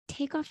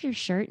take off your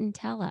shirt and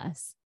tell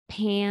us.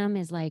 Pam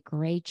is like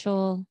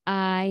Rachel.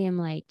 I am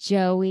like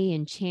Joey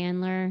and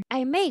Chandler.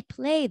 I may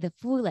play the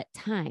fool at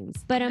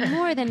times, but I'm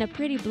more than a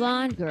pretty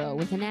blonde girl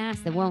with an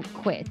ass that won't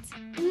quit.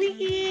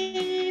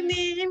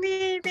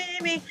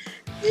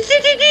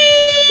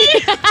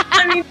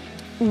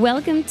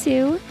 Welcome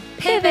to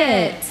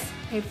Pivot,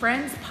 a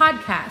Friends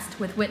podcast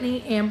with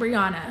Whitney and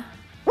Brianna.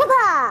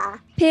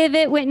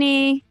 Pivot,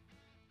 Whitney.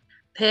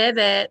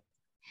 Pivot.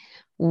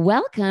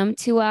 Welcome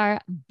to our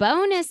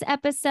bonus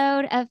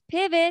episode of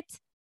Pivot,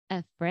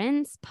 a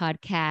Friends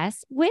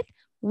podcast with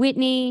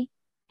Whitney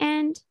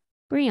and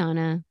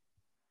Brianna.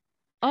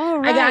 All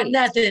right.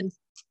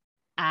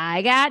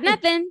 I got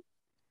nothing.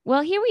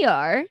 Well, here we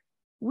are.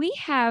 We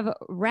have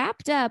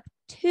wrapped up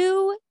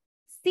 2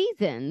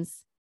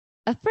 seasons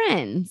of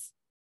Friends.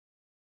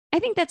 I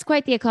think that's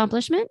quite the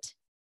accomplishment.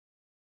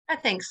 I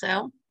think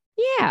so.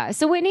 Yeah.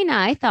 So Whitney and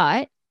I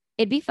thought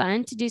it'd be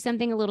fun to do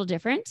something a little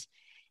different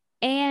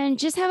and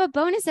just have a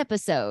bonus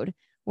episode.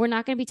 We're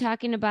not going to be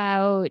talking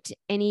about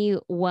any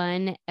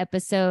one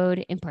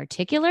episode in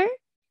particular.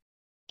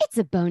 It's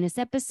a bonus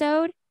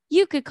episode.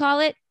 You could call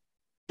it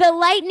the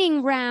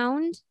lightning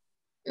round.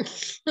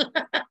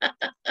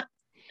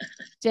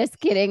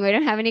 Just kidding. We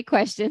don't have any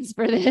questions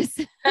for this.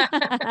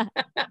 But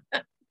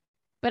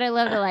I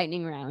love the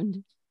lightning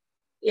round.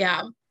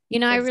 Yeah. You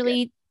know,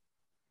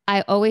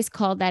 I always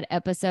called that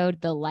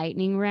episode the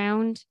lightning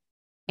round.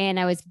 And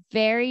I was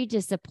very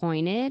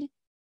disappointed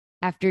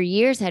after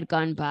years had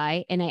gone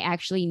by and I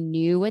actually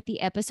knew what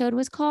the episode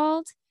was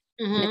called.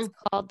 Mm-hmm. It's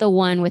called the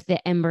one with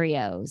the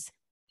embryos.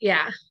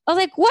 Yeah. I was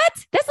like, what?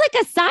 That's like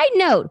a side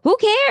note. Who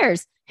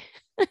cares?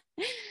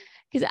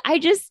 Because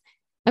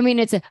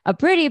it's a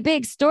pretty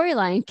big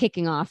storyline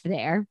kicking off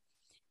there.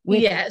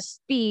 With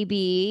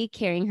Phoebe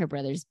carrying her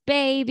brother's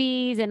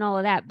babies and all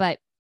of that. But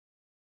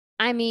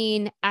I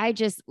mean, I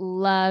just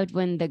loved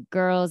when the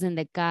girls and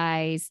the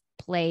guys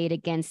played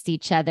against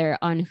each other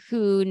on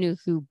who knew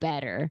who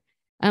better.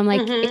 I'm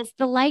like, It's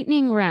the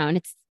lightning round.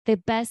 It's the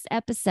best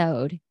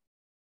episode.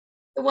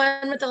 The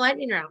one with the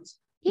lightning rounds.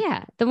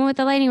 Yeah, the one with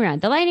the lightning round.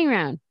 The lightning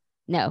round.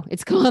 No,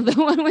 it's called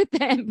the one with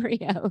the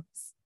embryos.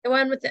 The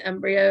one with the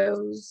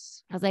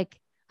embryos. I was like,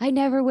 I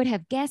never would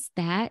have guessed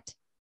that.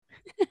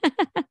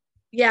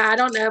 Yeah, I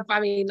don't know if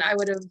I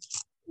would have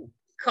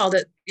called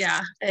it.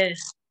 Yeah.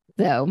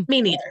 So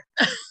me neither.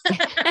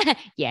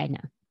 Yeah,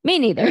 no, me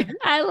neither.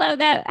 I love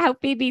that how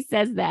Phoebe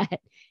says that.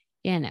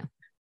 Yeah, no,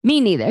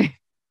 me neither.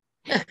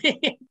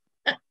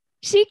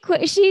 She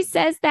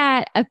says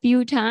that a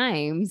few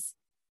times.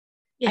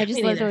 Yeah, I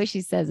just love the way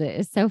she says it.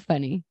 It's so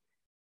funny.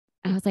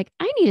 I was like,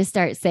 I need to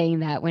start saying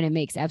that when it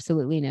makes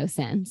absolutely no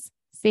sense.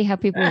 See how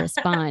people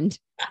respond.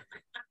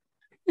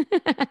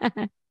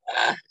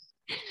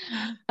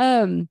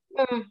 Some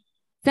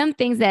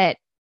things that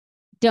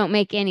don't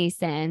make any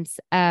sense.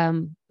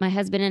 My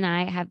husband and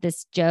I have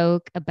this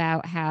joke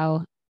about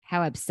how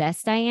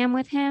obsessed I am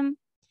with him,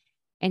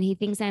 and he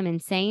thinks I'm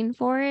insane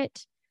for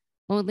it.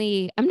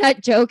 Only I'm not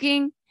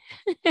joking.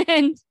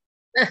 And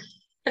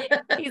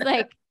he's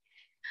like,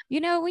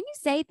 when you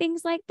say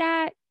things like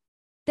that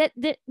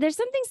there's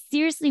something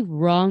seriously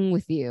wrong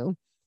with you.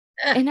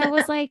 And I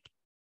was like,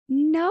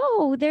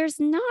 no, there's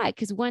not.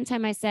 Because one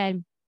time I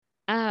said,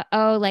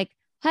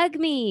 hug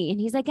me. And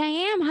he's like, I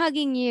am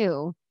hugging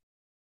you.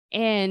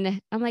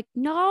 And I'm like,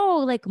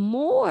 no, like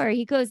more.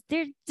 He goes,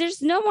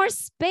 there's no more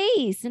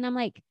space. And I'm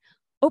like,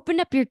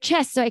 open up your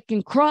chest so I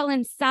can crawl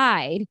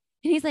inside.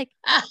 And he's like,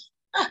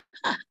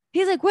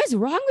 what's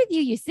wrong with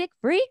you? You sick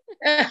freak?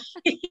 Yeah.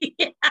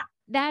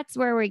 That's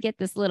where we get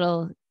this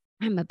little,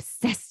 I'm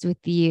obsessed with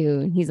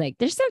you. And he's like,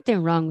 there's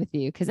something wrong with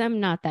you because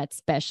I'm not that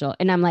special.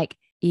 And I'm like,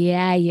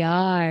 yeah, you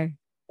are.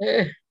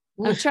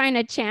 I'm trying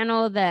to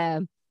channel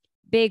the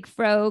big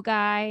fro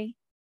guy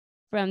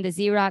from the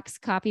Xerox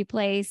copy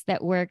place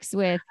that works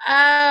with.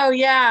 Oh,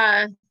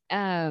 yeah.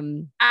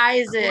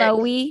 Isaac.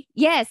 Chloe.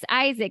 Yes,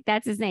 Isaac.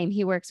 That's his name.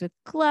 He works with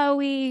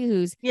Chloe,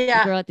 who's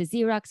the girl at the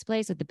Xerox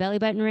place with the belly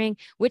button ring,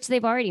 which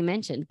they've already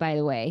mentioned, by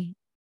the way.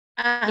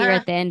 Here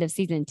at the end of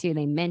season 2,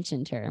 they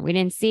mentioned her. We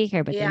didn't see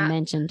her, but they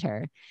mentioned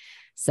her.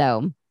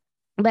 So,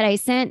 but I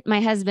sent my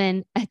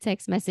husband a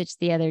text message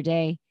the other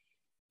day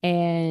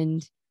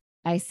and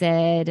I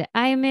said,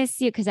 I miss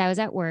you, because I was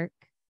at work.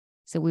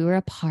 So we were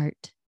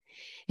apart.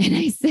 And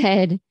I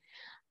said,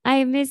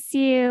 I miss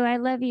you. I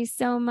love you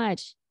so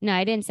much. No,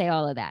 I didn't say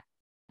all of that.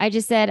 I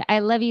just said, I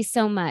love you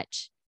so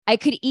much. I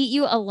could eat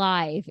you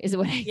alive is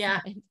what I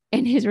said.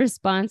 And his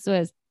response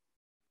was,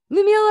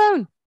 leave me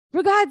alone.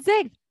 For God's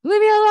sake,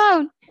 leave me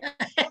alone.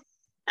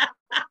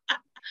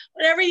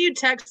 Whenever you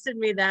texted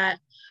me that,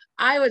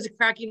 I was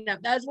cracking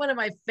up. That's one of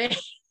my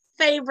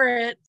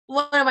favorites.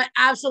 One of my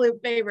absolute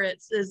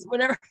favorites is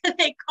whenever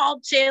they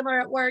called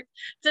Chandler at work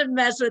to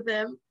mess with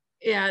him.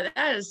 Yeah,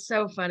 that is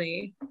so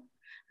funny.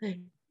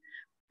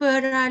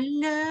 But I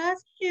love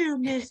you,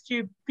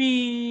 Mr.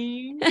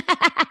 B.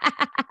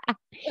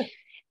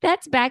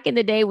 That's back in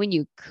the day when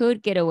you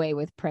could get away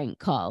with prank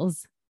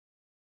calls.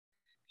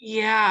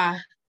 Yeah.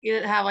 You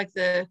didn't have like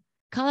the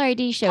caller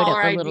ID showed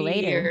up a little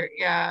later.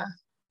 Yeah.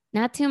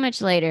 Not too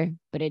much later,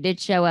 but it did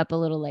show up a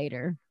little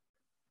later.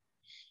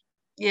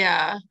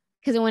 Yeah.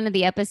 Because in one of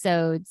the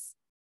episodes,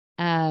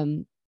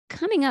 coming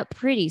up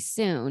pretty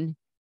soon,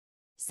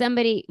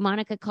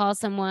 Monica calls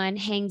someone,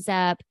 hangs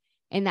up,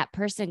 and that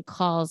person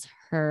calls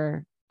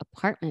her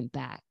apartment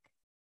back.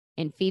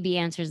 And Phoebe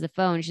answers the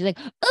phone. She's like,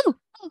 oh,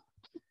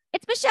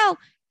 it's Michelle.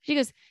 She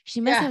goes,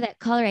 she must have that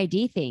caller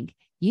ID thing.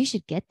 You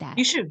should get that.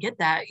 You should get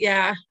that.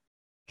 Yeah.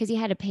 Because you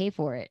had to pay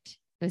for it.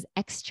 It was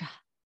extra.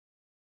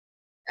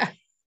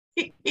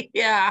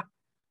 Yeah.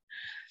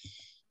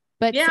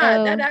 But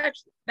yeah,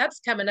 that's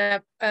coming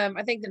up.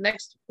 I think the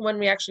next one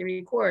we actually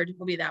record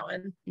will be that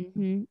one.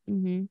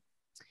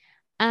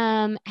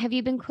 Have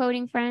you been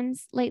quoting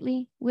Friends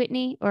lately,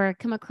 Whitney, or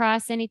come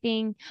across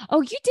anything?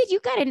 Oh, you did. You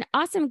got an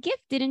awesome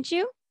gift, didn't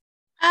you?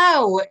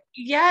 Oh,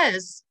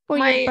 yes. For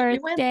your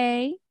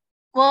birthday.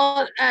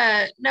 No,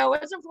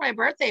 it wasn't for my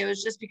birthday. It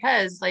was just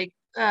because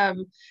there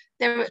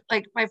was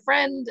my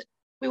friend,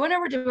 we went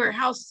over to her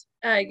house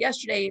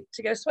yesterday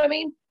to go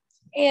swimming,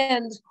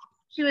 and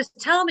she was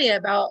telling me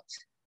about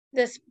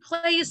this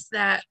place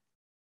that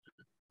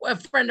a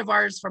friend of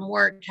ours from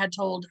work had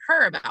told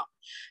her about.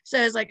 So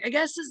it's I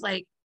guess it's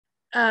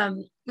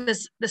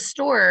the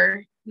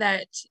store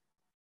that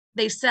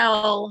they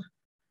sell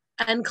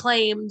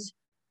unclaimed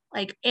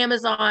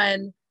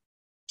Amazon,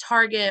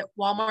 Target,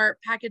 Walmart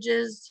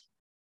packages,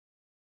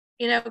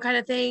 kind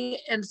of thing.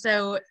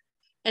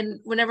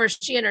 And whenever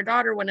she and her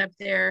daughter went up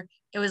there,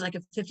 it was a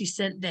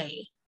 50-cent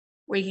day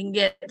where you can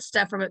get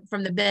stuff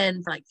from the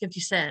bin for 50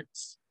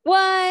 cents.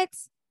 What?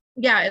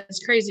 Yeah,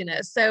 it's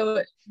craziness.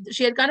 So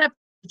she had gone up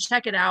to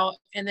check it out,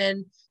 and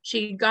then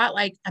she got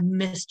a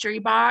mystery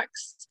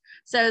box.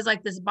 So it was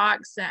this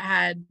box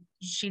that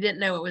she didn't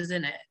know what was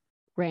in it.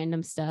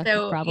 Random stuff.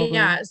 So probably.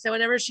 Yeah. So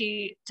whenever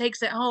she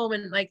takes it home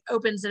and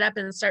opens it up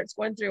and starts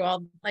going through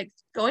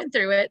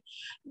it,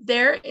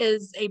 there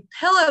is a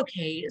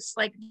pillowcase,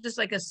 just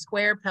a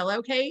square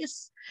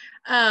pillowcase.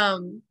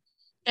 And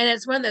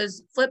it's one of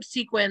those flip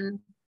sequin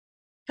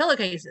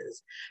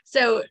pillowcases.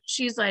 So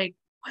she's like,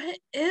 what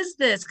is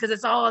this? Because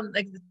it's all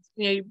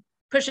you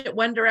push it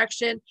one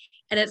direction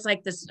and it's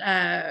this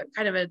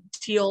kind of a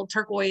teal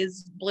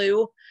turquoise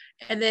blue,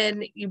 and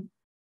then you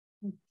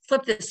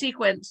flip the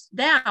sequence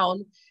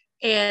down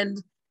and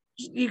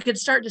you could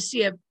start to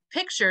see a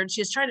picture, and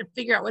she's trying to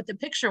figure out what the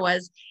picture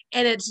was,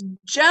 and it's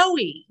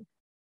Joey.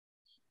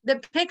 The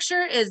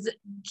picture is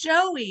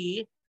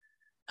Joey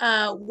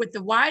with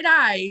the wide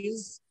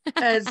eyes.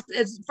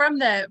 It's from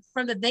the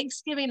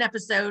Thanksgiving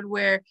episode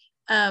where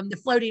the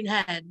floating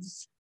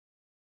heads.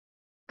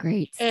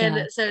 Great stuff.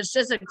 And so it's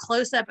just a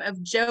close-up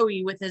of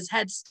Joey with his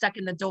head stuck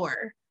in the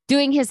door.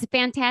 Doing his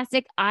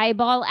fantastic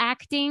eyeball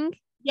acting.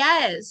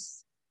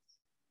 Yes.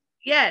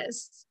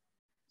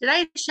 Did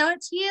I show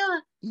it to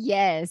you?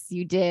 Yes,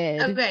 you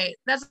did. Okay.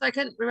 That's what I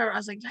couldn't remember. I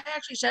was like, did I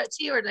actually show it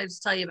to you, or did I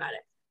just tell you about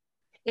it?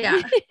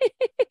 Yeah.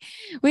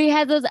 We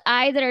had those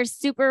eyes that are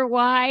super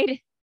wide.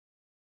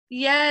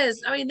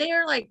 Yes. I mean, they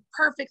are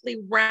perfectly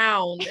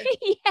round.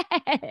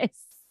 Yes.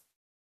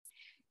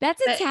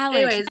 That's a talent.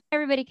 Anyways, not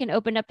everybody can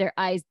open up their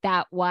eyes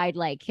that wide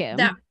like him.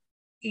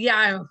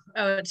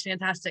 It's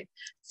fantastic.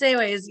 So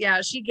anyways,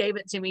 yeah, she gave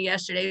it to me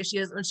yesterday.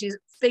 When she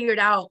figured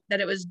out that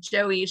it was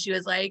Joey, she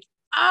was like,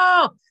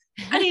 oh,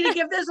 I need to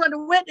give this one to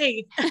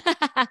Whitney.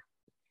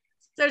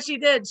 So she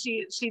did.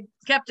 She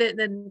kept it and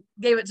then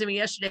gave it to me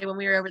yesterday when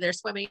we were over there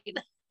swimming.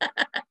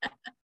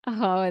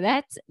 Oh,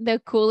 that's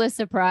the coolest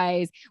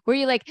surprise. Were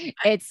you like,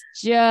 it's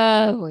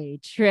Joey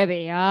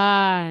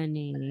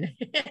Tribbiani?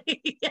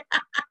 Yeah.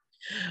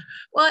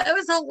 Well, it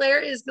was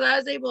hilarious because I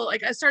was able,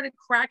 I started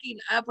cracking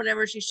up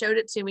whenever she showed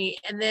it to me,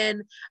 and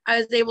then I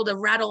was able to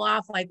rattle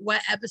off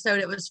what episode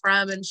it was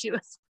from, and she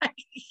was like,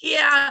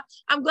 yeah,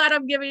 I'm glad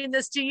I'm giving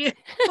this to you.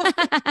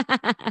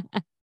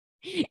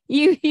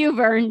 You've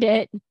earned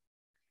it.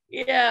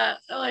 Yeah,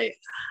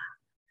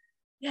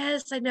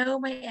 yes, I know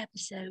my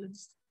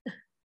episodes.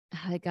 Oh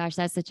my gosh,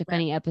 that's such a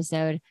funny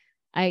episode.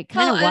 I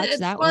kind of watched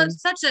that one.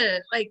 It's such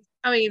a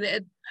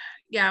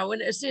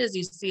as soon as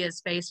you see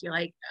his face, you're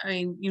like,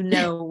 you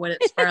know what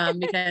it's from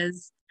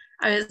because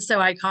it's so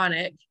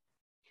iconic.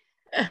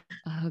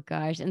 Oh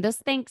gosh. And those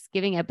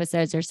Thanksgiving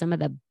episodes are some of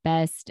the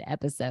best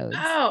episodes.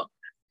 Oh,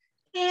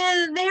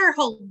 and they're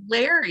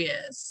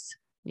hilarious.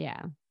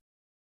 Yeah.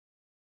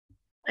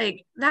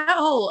 That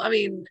whole,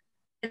 and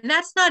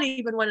that's not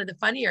even one of the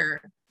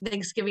funnier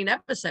Thanksgiving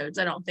episodes,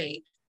 I don't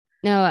think.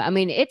 No,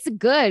 it's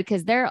good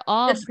because they're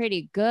all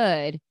pretty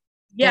good.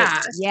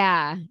 Yeah.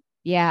 Yeah.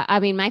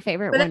 My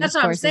favorite one. That's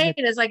what I'm saying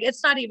is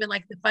it's not even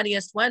the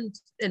funniest one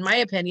in my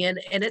opinion,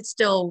 and it's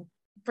still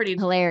pretty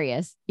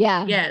hilarious.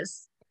 Yeah.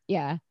 Yes.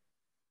 Yeah.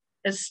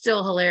 It's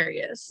still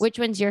hilarious. Which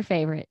one's your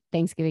favorite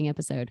Thanksgiving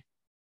episode?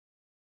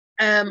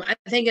 I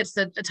think it's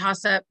the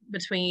toss up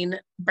between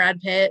Brad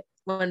Pitt,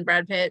 when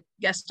Brad Pitt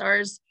guest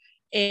stars,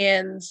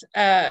 and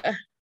then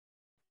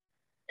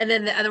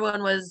the other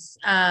one was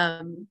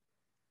I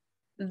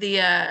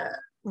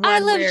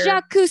Love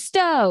Jacques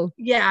Cousteau.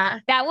 Yeah.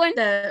 That one?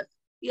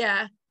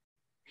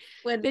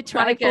 When the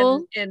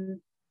trifle and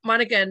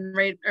Monica and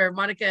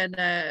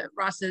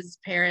Ross's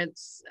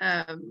parents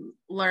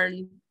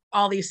learn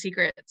all these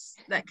secrets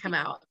that come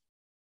out.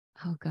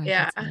 Oh gosh,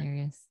 Yeah. that's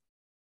hilarious.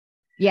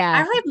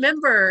 Yeah. I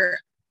remember,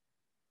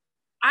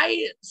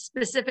 I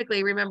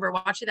specifically remember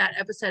watching that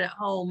episode at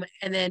home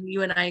and then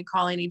you and I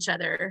calling each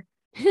other.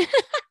 You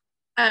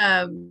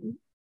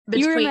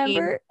Between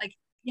remember? like,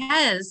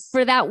 yes.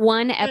 For that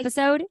one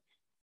episode?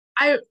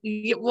 I know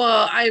we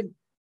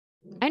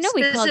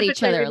called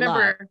each other a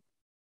lot.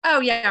 Oh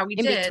yeah, we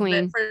in did.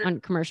 between on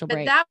commercial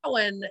break. But that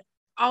one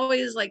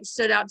always like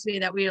stood out to me,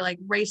 that we like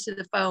race to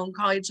the phone,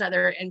 call each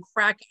other, and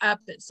crack up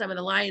at some of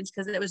the lines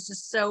because it was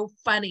just so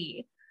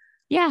funny.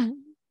 Yeah.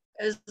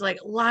 It was like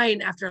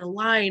line after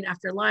line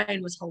after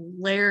line was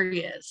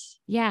hilarious.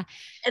 Yeah.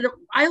 And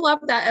I love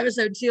that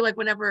episode too. Like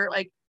whenever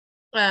like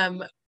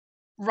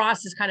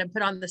Ross is kind of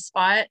put on the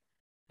spot.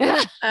 When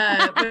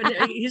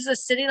he's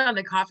just sitting on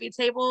the coffee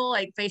table,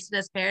 like facing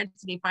his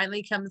parents, and he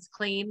finally comes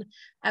clean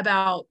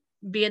about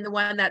being the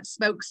one that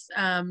smokes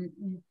the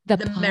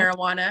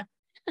marijuana.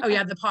 Oh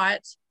yeah, the pot.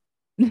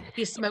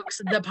 He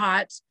smokes the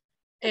pot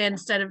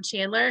instead of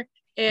Chandler.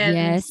 And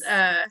yes.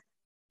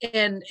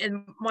 And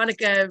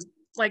Monica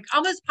like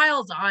almost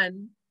piles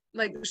on.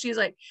 Like she's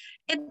like,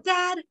 and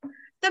Dad,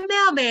 the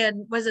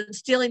mailman wasn't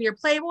stealing your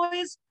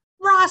Playboys.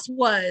 Ross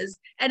was.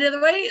 And in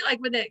the way,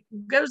 like when it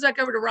goes back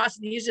over to Ross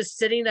and he's just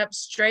sitting up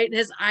straight and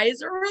his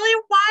eyes are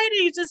really wide,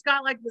 and he's just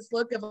got like this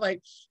look of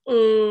like,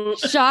 oh,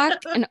 shock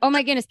and oh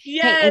my goodness.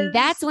 Yes. Hey, and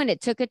that's when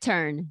it took a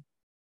turn.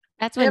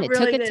 That's when it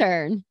really took a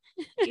turn.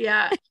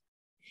 Yeah.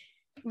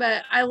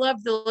 But I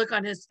love the look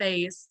on his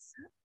face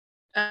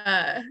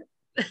during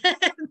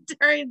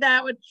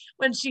that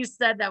when she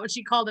said that, when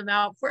she called him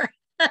out for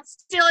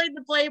stealing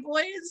the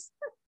Playboys.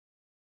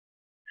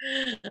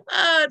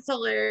 Oh, it's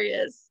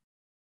hilarious.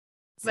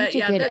 Such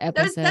a good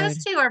episode.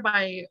 Those two are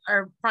probably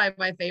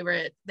my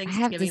favorite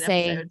Thanksgiving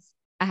episodes.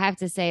 I have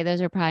to say, those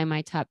are probably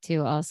my top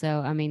two also.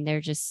 I mean,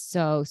 they're just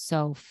so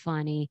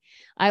funny.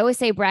 I always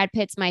say Brad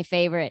Pitt's my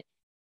favorite.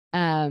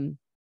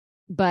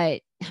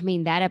 But I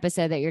mean, that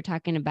episode that you're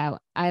talking about,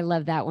 I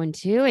love that one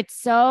too. It's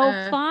so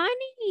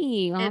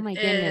funny. Oh my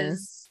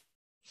goodness.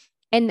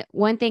 And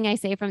one thing I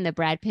say from the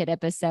Brad Pitt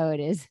episode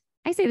is,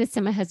 I say this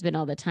to my husband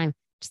all the time,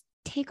 just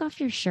take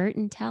off your shirt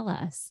and tell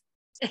us.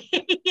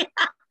 Yeah.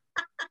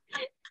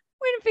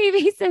 When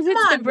Phoebe says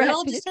it's the Brad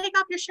Will, just take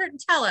off your shirt and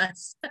tell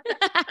us.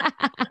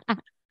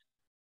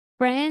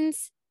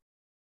 Friends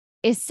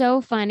is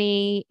so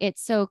funny.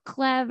 It's so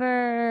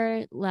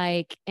clever.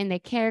 Like, and the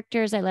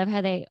characters, I love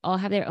how they all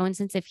have their own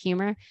sense of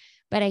humor.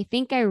 But I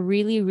think I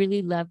really,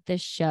 really loved the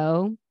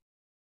show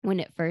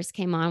when it first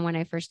came on, when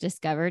I first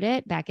discovered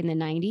it back in the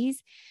 90s.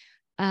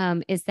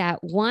 Is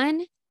that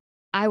one,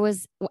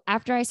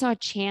 after I saw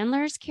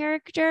Chandler's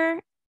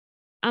character,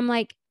 I'm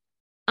like,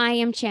 I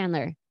am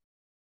Chandler.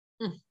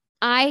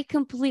 I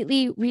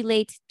completely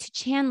relate to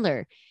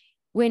Chandler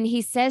when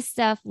he says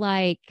stuff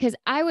like, because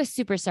I was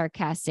super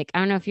sarcastic. I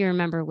don't know if you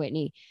remember,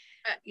 Whitney.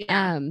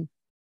 Yeah.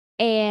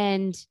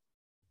 And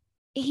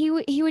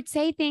he would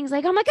say things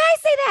like, "Oh my God, I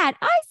say that.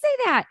 I say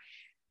that."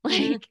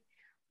 Like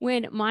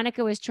when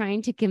Monica was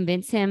trying to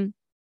convince him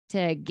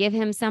to give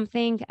him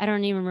something. I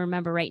don't even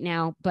remember right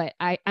now, but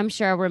I'm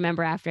sure I'll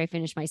remember after I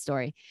finish my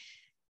story.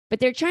 But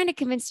they're trying to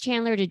convince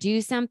Chandler to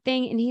do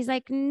something. And he's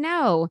like,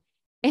 "No."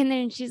 And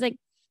then she's like,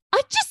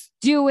 "I'll just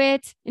do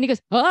it." And he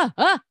goes,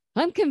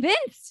 I'm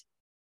convinced.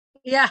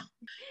 Yeah.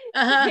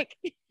 I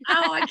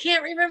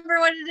can't remember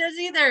what it is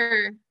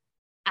either.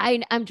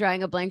 I'm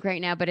drawing a blank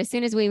right now, but as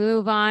soon as we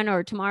move on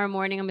or tomorrow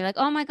morning, I'll be like,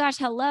 "Oh my gosh,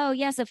 hello.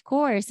 Yes, of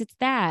course. It's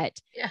that."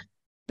 Yeah.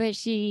 But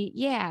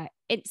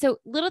so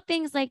little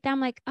things like that,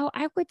 I'm like, oh,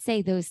 I would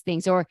say those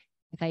things. Or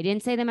if I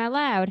didn't say them out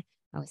loud,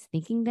 I was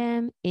thinking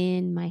them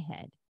in my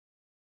head.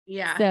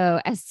 Yeah. So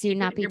as to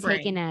not be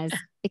taken as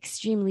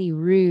extremely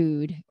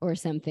rude or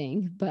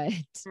something, but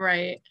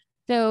right.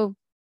 So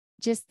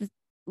just the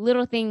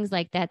little things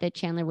like that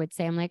Chandler would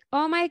say, I'm like,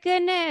 oh my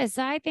goodness,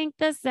 I think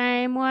the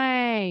same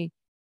way.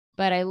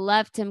 But I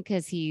loved him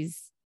because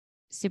he's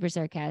super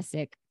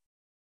sarcastic.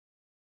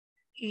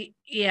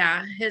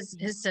 Yeah, his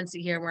sense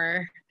of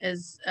humor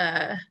is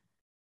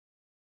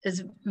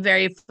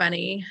very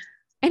funny.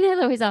 And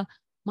I always saw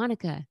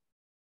Monica,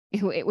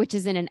 which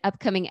is in an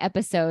upcoming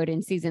episode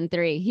in season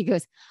 3. He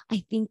goes,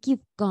 "I think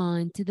you've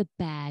gone to the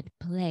bad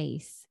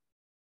place."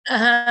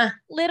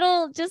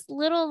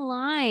 Little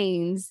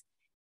lines.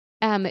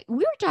 We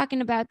were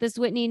talking about this,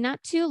 Whitney,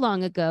 not too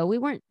long ago. We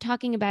weren't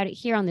talking about it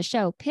here on the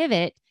show,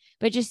 Pivot,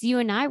 but just you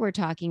and I were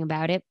talking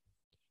about it.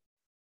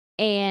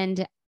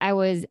 And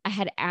I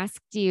had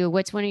asked you,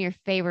 what's one of your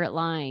favorite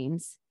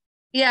lines?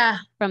 Yeah.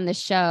 From the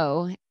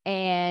show.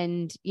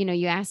 And,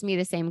 you asked me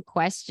the same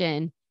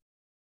question,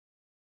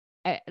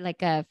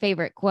 like a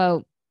favorite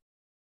quote.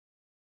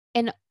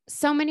 And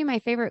so many of my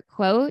favorite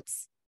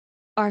quotes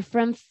are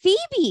from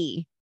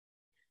Phoebe.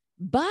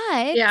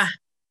 But yeah,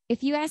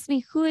 if you ask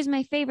me who is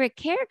my favorite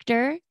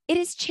character, it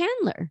is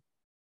Chandler.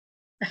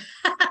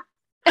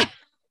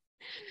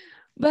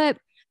 But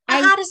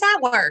How does that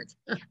work?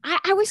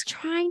 I was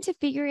trying to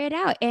figure it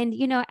out. And,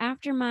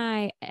 after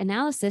my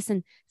analysis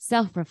and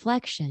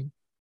self-reflection,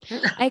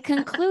 I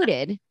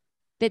concluded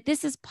that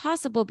this is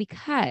possible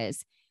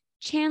because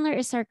Chandler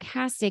is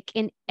sarcastic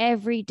in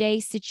everyday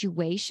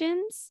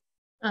situations.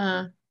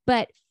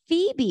 But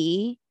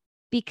Phoebe,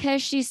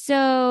 because she's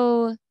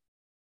so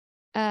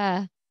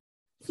floofy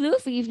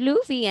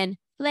and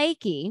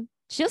flaky,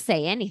 she'll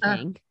say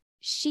anything.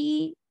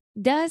 She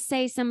does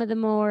say some of the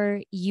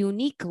more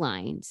unique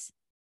lines.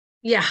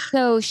 Yeah.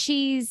 So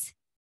she's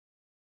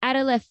out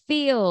of left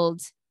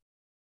field.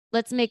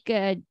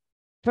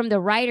 From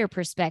the writer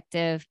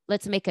perspective,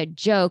 let's make a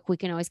joke. We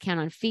can always count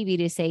on Phoebe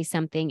to say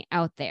something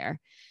out there.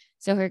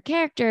 So her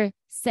character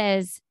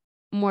says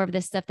more of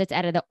the stuff that's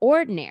out of the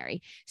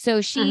ordinary.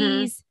 So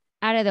she's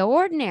out of the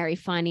ordinary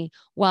funny,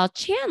 while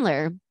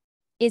Chandler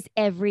is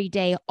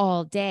everyday,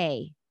 all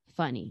day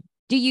funny.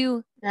 Do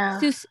you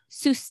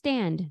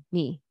stand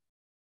me?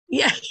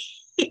 Yeah.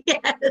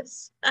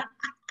 Yes.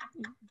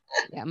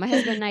 Yeah, my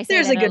husband and I say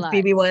there's that a good lot.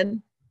 Phoebe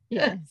one.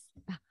 Yes.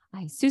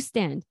 I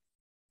stand.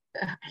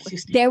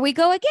 There we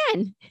go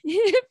again.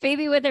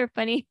 Phoebe with her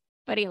funny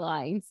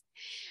lines.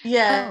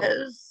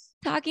 Yes.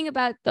 Talking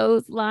about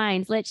those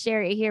lines, let's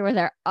share it here with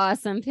our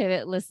awesome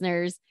Pivot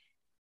listeners.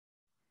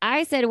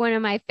 I said one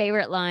of my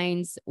favorite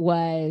lines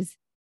was,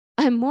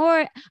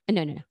 no,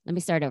 let me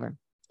start over.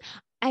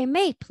 I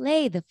may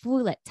play the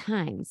fool at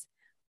times,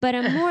 but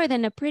I'm more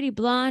than a pretty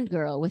blonde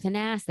girl with an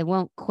ass that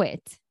won't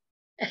quit.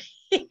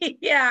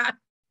 Yeah.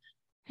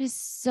 It's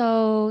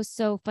so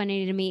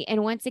funny to me.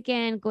 And once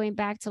again, going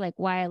back to like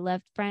why I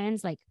loved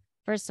Friends, like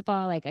first of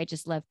all, like I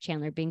just loved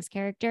Chandler Bing's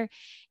character.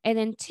 And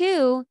then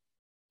 2,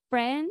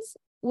 Friends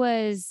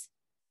was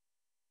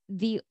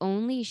the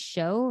only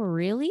show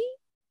really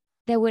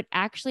that would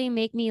actually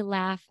make me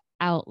laugh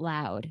out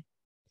loud.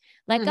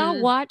 Like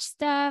I'll watch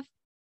stuff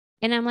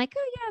and I'm like,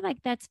 oh yeah, like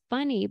that's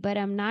funny, but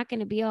I'm not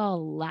going to be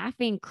all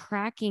laughing,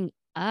 cracking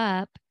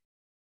up.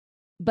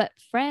 But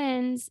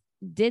Friends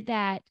did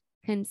that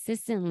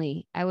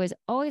consistently. I was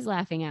always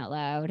laughing out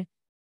loud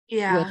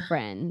with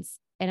Friends.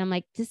 And I'm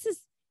like,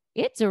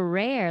 it's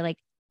rare. Like,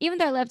 even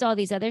though I loved all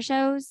these other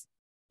shows,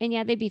 and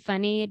yeah, they'd be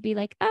funny. It'd be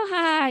like, oh,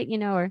 ha,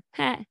 or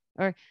ha,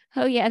 or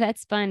oh, yeah,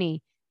 that's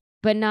funny.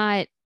 But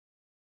not,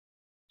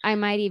 I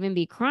might even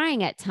be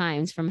crying at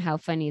times from how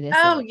funny this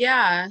is. Oh,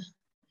 yeah.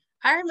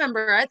 I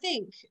remember, I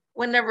think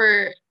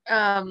whenever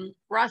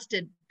Ross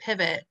did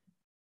Pivot.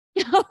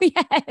 Oh,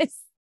 yes.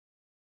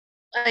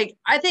 Like,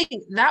 I think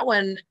that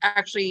one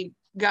actually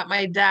got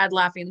my dad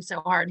laughing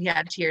so hard he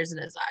had tears in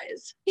his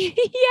eyes.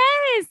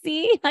 Yes,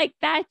 see, like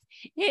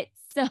it's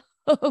so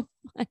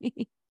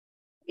funny.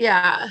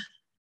 Yeah.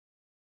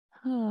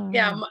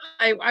 Yeah,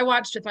 I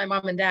watched with my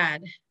mom and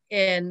dad,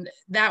 and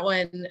that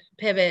one,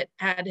 Pivot,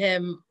 had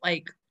him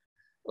like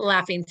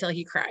laughing till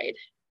he cried.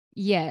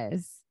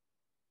 Yes.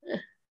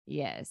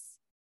 Yes.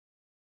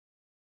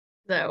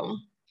 So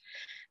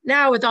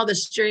now with all the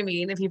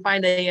streaming, if you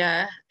find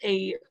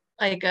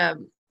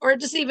or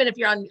just even if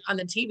you're on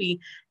the TV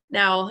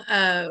now,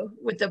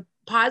 with the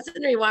pause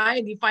and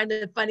rewind, you find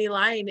a funny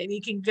line and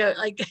you can go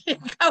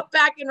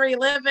back and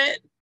relive it.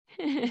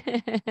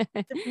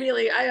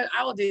 Immediately,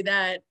 I will do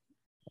that.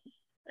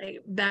 I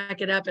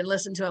back it up and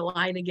listen to a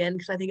line again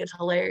because I think it's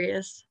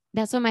hilarious.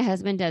 That's what my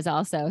husband does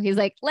also. He's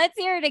like, let's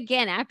hear it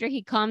again after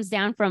he calms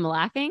down from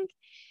laughing.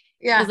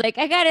 Yeah. He's like,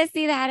 I gotta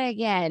see that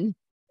again.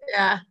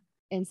 Yeah.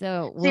 And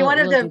so one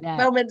of the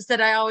moments that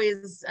I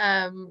always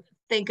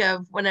think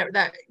of whenever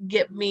that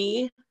get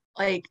me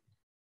like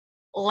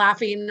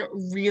laughing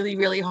really,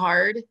 really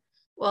hard.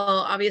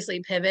 Well,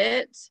 obviously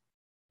Pivot,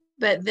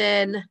 but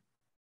then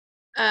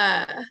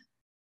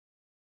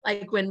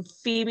like when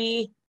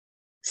Phoebe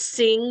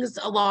sings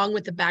along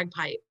with the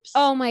bagpipes.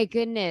 Oh my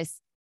goodness.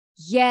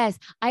 Yes.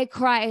 I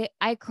cry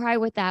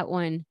with that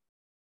one.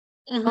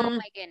 Oh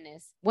my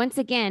goodness. Once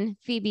again,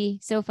 Phoebe,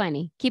 so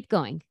funny. Keep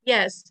going.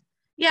 Yes.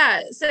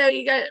 Yeah. So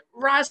you got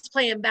Ross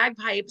playing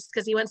bagpipes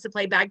because he wants to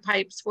play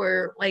bagpipes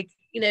for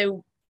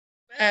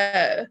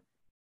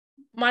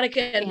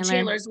Monica and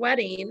Chandler's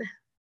wedding.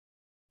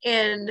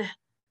 And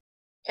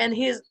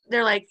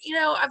they're like,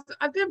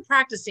 I've been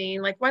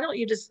practicing. Like, why don't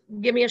you just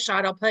give me a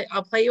shot?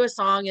 I'll play you a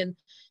song and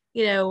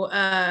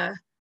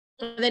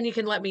then you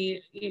can let me,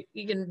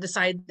 you can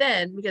decide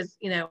then because,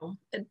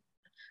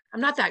 I'm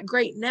not that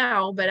great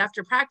now, but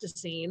after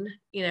practicing,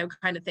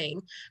 kind of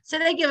thing. So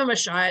they give him a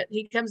shot.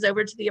 He comes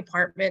over to the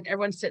apartment,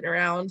 everyone's sitting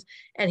around,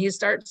 and he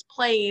starts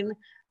playing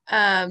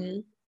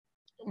the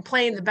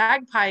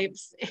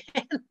bagpipes.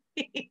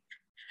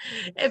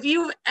 If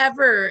you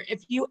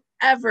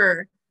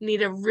ever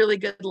need a really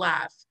good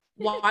laugh,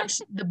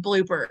 watch the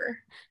blooper.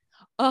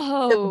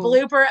 Oh, the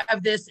blooper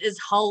of this is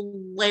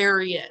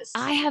hilarious.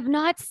 I have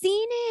not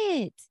seen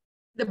it.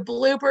 The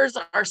bloopers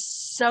are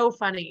so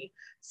funny.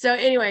 So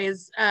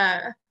anyways,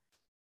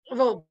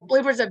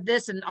 bloopers of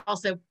this and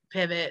also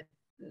Pivot.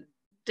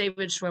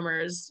 David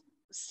Schwimmer is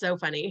so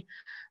funny.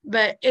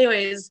 But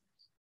anyways,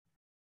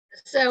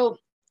 so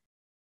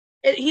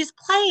he's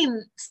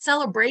playing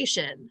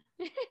Celebration.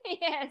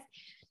 Yes.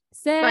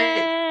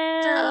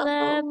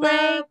 Celebrate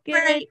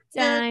good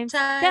times.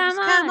 Come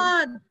Come on.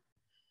 on.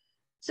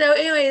 So,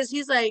 anyways,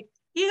 he's like,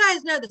 you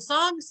guys know the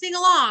song, sing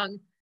along.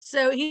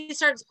 So he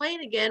starts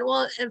playing again.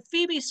 Well, and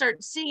Phoebe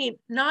starts singing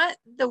not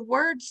the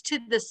words to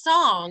the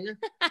song,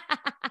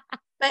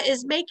 but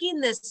is making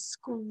this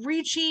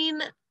screeching,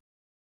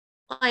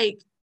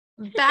 like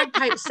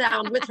bagpipe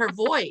sound with her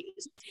voice.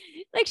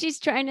 Like she's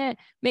trying to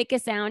make a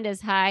sound as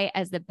high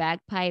as the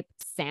bagpipe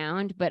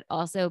sound, but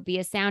also be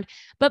a sound.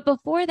 But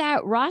before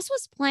that, Ross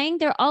was playing.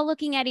 They're all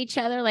looking at each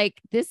other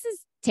like, this is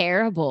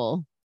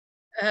terrible.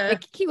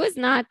 Like he was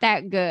not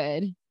that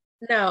good.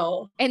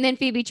 No. And then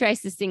Phoebe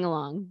tries to sing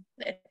along.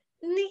 I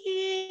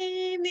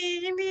mean,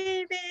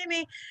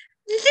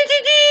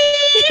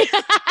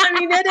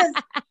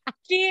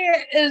 she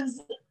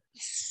is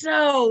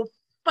so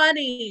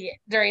funny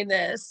during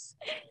this.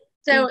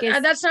 So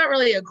that's not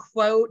really a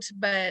quote,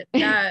 but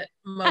that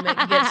moment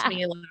gets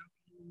me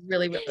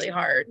really, really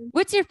hard.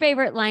 What's your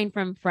favorite line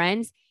from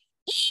Friends?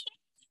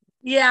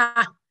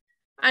 Yeah,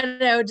 I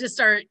know. Just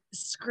start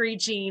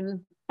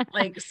screeching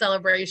like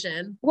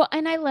celebration. Well,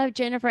 and I love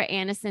Jennifer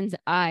Aniston's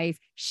eyes.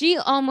 She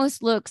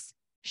almost looks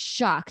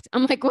shocked.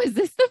 I'm like, was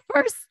this the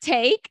first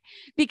take?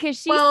 Because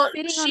she's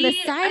sitting on the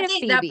side of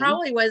Phoebe. That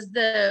probably was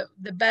the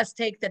best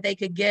take that they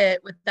could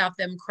get without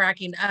them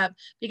cracking up,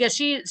 because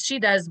she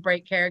does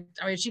break character.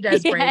 I mean, she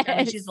does break. I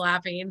mean, she's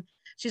laughing.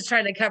 She's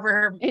trying to cover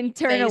her and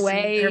turn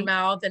away and her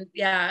mouth, and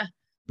yeah.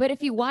 But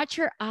if you watch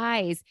her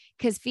eyes,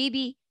 because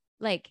Phoebe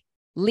like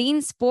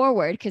leans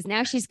forward, because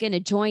now she's going to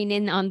join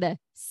in on the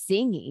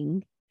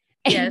singing.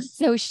 And yes.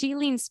 So she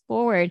leans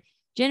forward.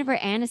 Jennifer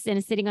Aniston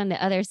is sitting on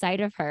the other side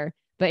of her,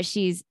 but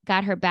she's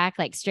got her back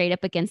like straight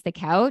up against the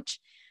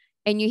couch.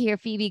 And you hear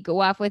Phoebe go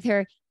off with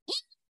her.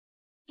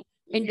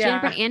 And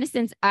Jennifer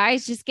Aniston's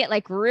eyes just get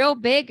like real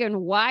big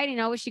and wide. You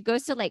know, she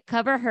goes to like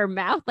cover her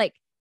mouth. Like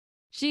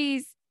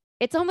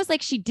it's almost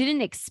like she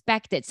didn't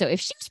expect it. So if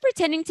she was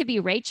pretending to be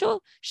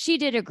Rachel, she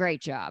did a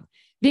great job,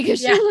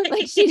 because she looked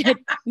like she did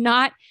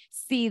not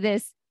see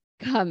this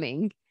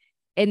coming.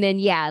 And then,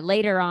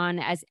 later on,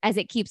 as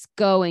it keeps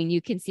going,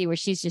 you can see where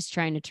she's just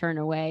trying to turn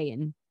away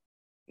and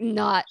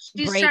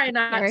she's trying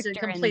not to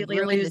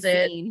completely lose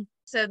it.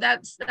 So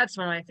that's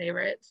one of my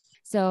favorites.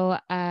 So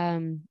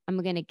I'm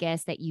going to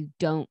guess that you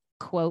don't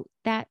quote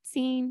that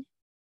scene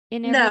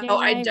in Everyday No,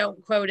 Life. I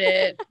don't quote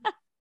it.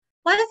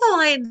 One of the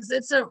lines,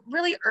 it's a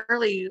really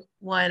early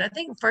one. I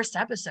think first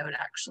episode,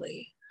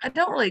 actually. I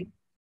don't really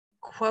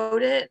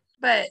quote it,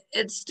 but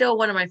it's still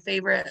one of my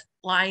favorite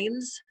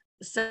lines.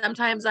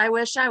 Sometimes I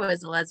wish I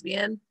was a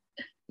lesbian.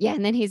 Yeah,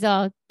 and then he's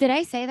all, did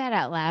I say that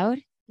out loud?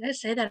 Did I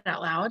say that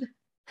out loud?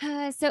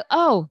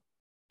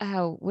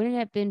 Wouldn't it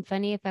have been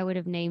funny if I would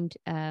have named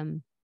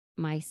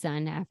my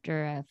son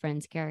after a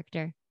Friends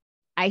character?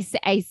 I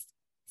say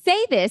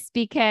this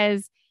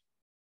because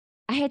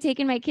I had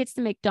taken my kids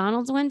to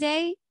McDonald's one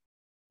day,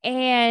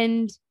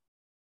 and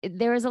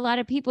there was a lot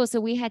of people. So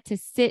we had to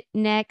sit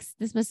next.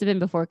 This must have been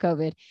before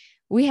COVID.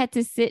 We had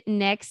to sit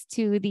next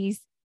to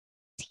these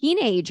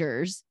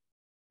teenagers,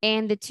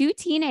 and the two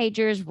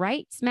teenagers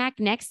right smack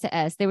next to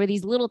us, there were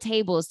these little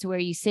tables to where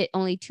you sit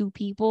only two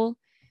people.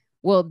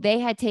 Well, they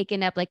had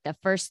taken up like the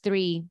first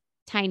three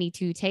tiny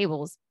two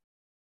tables.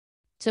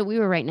 So we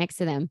were right next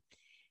to them.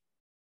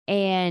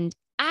 And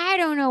I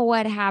don't know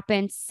what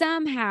happened.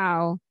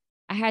 Somehow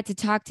I had to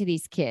talk to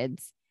these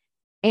kids.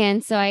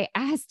 And so I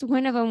asked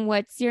one of them,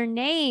 what's your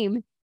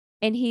name?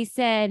 And he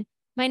said,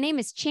 my name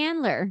is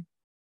Chandler.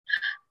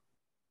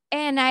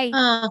 And I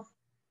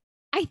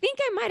think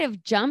I might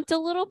have jumped a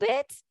little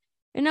bit.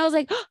 And I was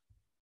like,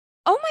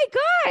 oh my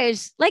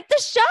gosh, like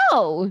the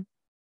show.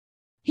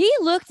 He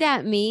looked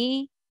at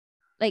me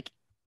like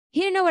he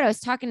didn't know what I was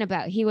talking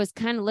about. He was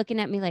kind of looking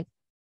at me like,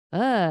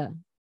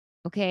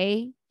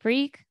 okay,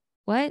 freak,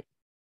 what?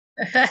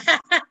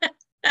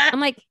 I'm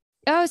like,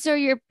 oh, so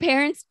your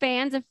parents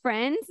fans of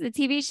Friends, the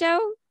TV show?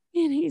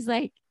 And he's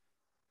like,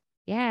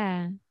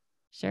 yeah,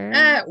 sure.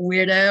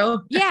 Weirdo.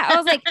 Yeah, I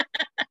was like,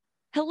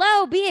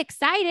 hello, be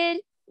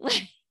excited.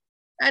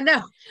 I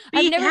know.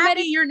 Be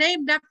happy you're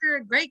named after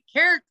a great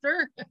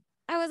character.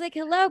 I was like,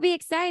 hello, be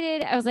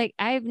excited. I was like,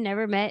 I've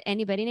never met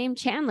anybody named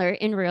Chandler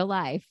in real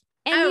life.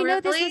 And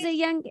this was a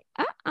young,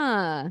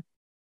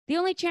 the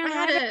only Chandler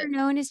I've ever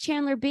known is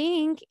Chandler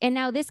Bing. And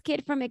now this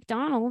kid from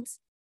McDonald's,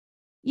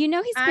 his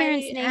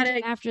parents named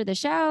him after the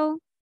show.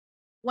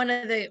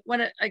 I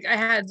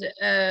had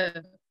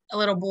a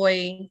little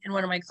boy in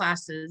one of my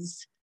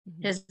classes.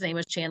 Mm-hmm. His name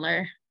was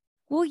Chandler.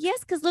 Well, yes,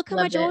 because look how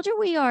much older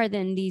we are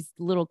than these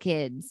little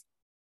kids,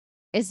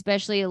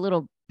 especially a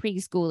little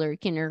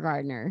preschooler,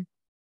 kindergartner.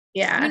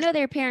 Yeah.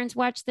 Their parents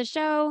watched the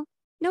show.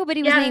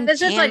 Nobody was named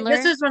Chandler.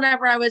 This is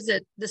whenever I was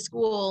at the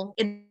school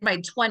in my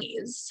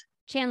 20s.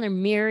 Chandler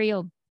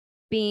Muriel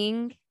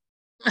Bing.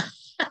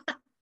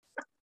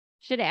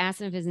 Should have asked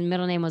him if his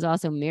middle name was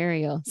also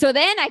Muriel. So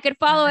then I could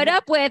follow it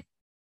up with,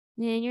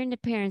 man, your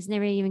parents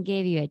never even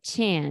gave you a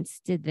chance,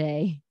 did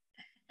they?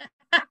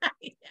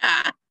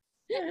 Yeah.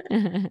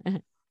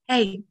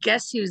 Hey,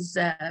 guess whose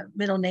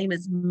middle name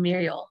is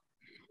Muriel?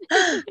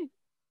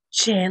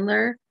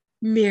 Chandler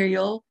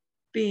Muriel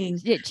Bing.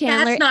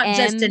 Chandler That's not M.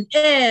 just an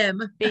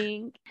M.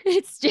 Bing.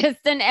 It's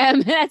just an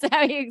M. That's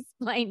how he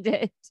explained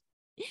it.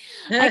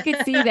 I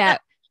could see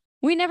that.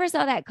 We never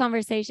saw that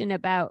conversation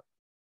about,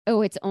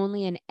 oh, it's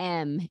only an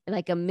M,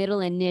 like a middle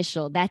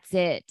initial. That's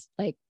it.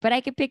 Like, but I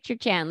could picture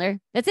Chandler.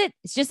 That's it.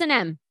 It's just an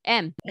M.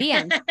 M. The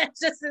end. It's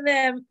just an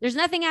M. There's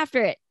nothing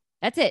after it.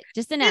 That's it.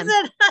 Just an M.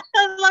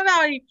 I love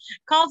how he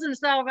calls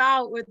himself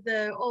out with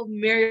the old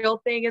Muriel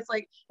thing. It's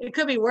like, it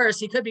could be worse.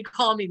 He could be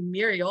calling me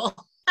Muriel.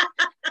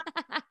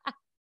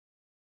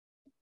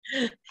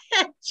 And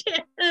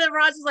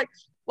Ross is like,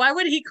 why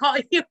would he call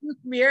you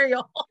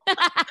Muriel?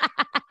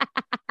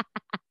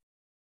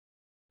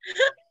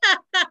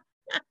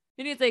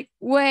 And he's like,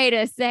 wait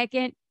a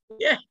second.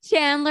 Yeah.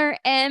 Chandler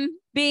M.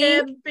 Bing.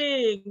 M.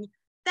 Bing.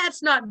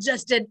 That's not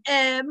just an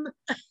M.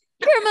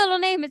 Your middle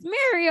name is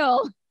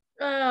Muriel.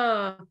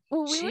 Oh,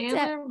 Well,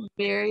 Chandler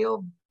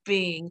Muriel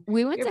Bing.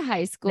 We went to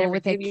high school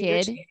with a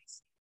kid.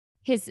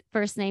 His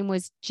first name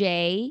was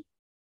J.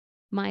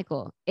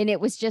 Michael, and it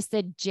was just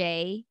a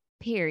J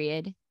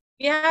period.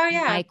 Yeah,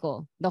 yeah.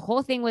 Michael. The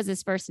whole thing was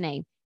his first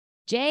name.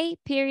 J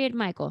period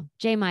Michael.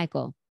 J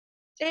Michael.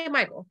 J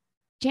Michael.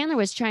 Chandler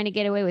was trying to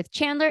get away with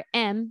Chandler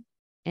M,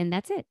 and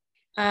that's it.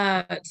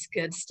 It's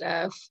good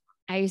stuff.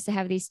 I used to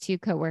have these two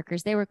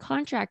coworkers. They were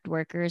contract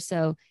workers,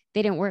 so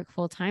they didn't work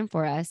full time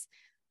for us.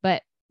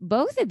 But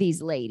both of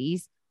these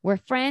ladies were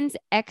friends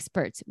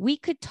experts. We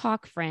could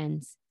talk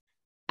friends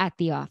at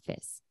the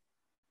office.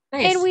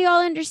 Nice. And we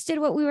all understood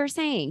what we were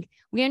saying.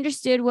 We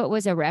understood what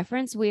was a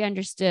reference. We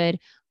understood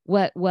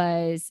what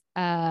was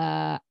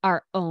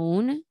our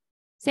own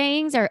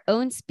sayings, our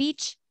own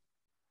speech.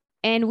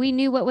 And we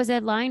knew what was a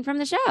line from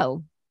the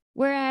show.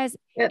 Whereas,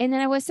 and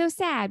then I was so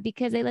sad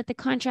because they let the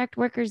contract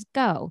workers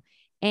go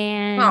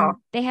and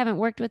they haven't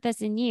worked with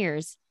us in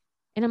years.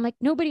 And I'm like,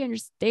 nobody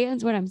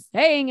understands what I'm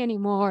saying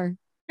anymore.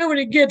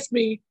 Nobody gets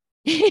me.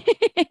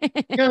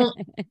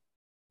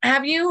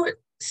 Have you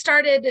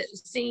started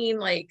seeing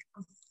like,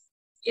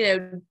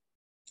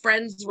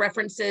 Friends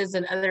references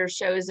and other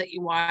shows that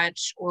you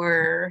watch,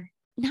 or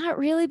not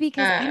really?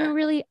 Because I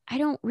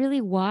don't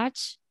really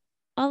watch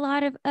a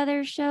lot of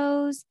other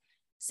shows.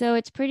 So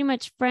it's pretty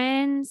much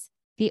Friends,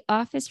 The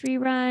Office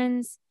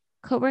reruns,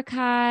 Cobra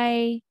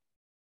Kai.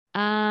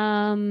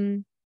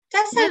 Isn't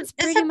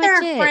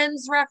there a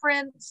Friends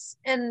reference?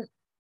 And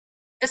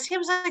it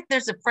seems like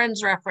there's a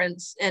Friends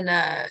reference in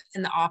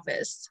The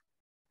Office.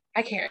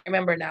 I can't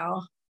remember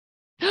now.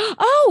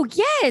 Oh,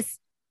 yes.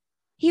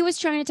 He was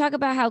trying to talk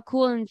about how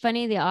cool and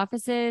funny The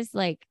Office is,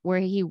 like where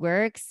he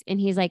works.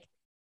 And he's like,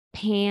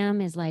 Pam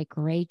is like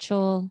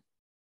Rachel.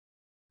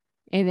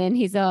 And then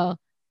he's all,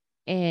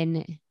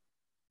 and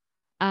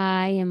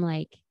I am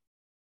like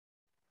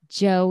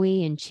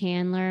Joey and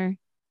Chandler.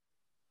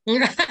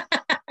 And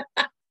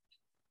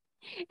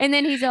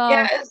then he's all,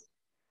 yes.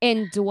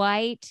 And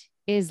Dwight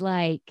is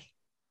like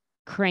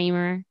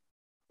Kramer,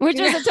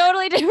 which was a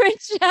totally different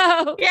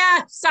show.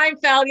 Yeah,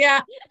 Seinfeld. Yeah.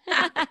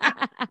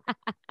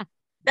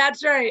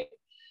 That's right.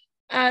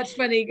 It's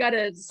funny. You got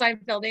a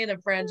Seinfeld and a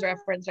Friends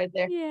reference right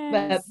there.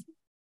 Yes.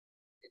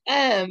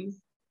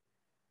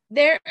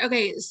 But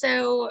okay,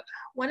 so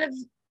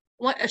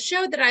a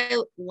show that I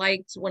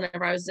liked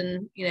whenever I was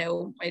in,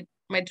 my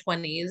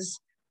 20s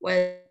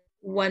was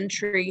One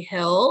Tree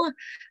Hill.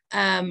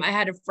 I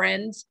had a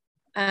friend,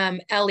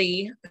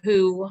 Ellie,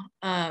 who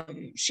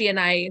she and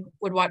I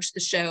would watch the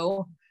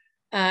show.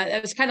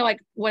 It was kind of like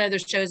one of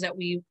those shows that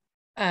we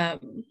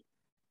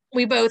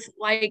both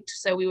liked,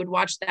 so we would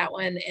watch that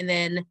one and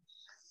then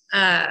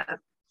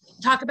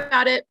talk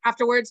about it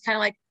afterwards, kind of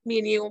like me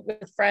and you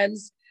with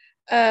friends.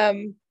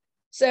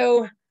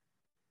 So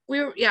we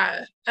were,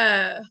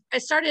 I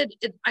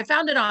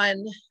found it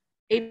on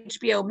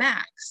HBO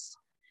Max,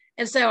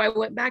 and so I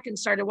went back and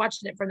started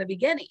watching it from the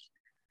beginning,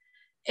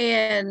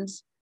 and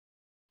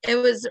it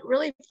was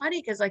really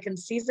funny because like in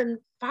season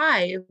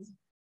 5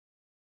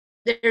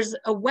 there's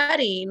a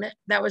wedding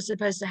that was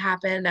supposed to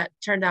happen that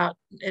turned out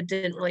it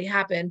didn't really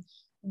happen.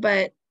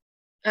 But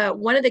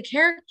one of the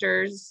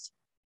characters,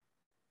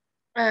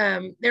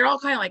 they're all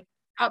kind of like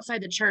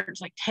outside the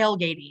church, like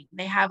tailgating.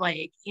 They have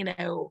like,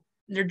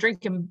 they're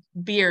drinking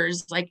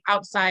beers like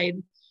outside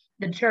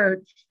the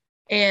church.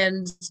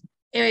 And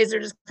anyways,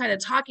 they're just kind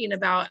of talking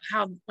about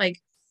how like,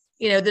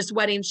 this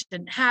wedding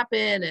shouldn't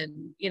happen.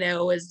 And,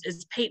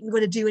 is Peyton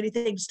going to do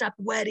anything to stop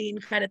the wedding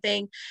kind of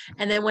thing?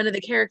 And then one of the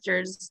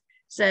characters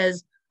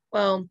says,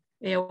 well,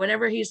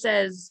 whenever he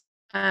says,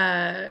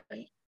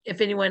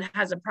 if anyone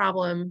has a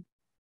problem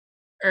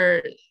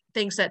or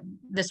thinks that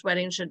this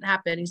wedding shouldn't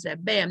happen, he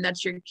said, bam,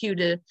 that's your cue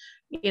to,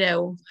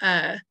 to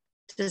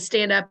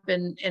stand up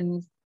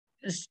and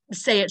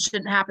say it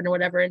shouldn't happen or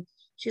whatever. And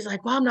she's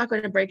like, well, I'm not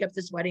going to break up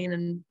this wedding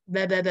and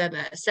blah, blah, blah,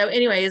 blah. So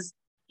anyways,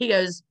 he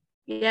goes,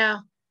 yeah,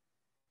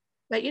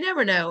 but you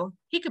never know.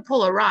 He could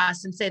pull a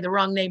Ross and say the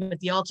wrong name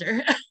at the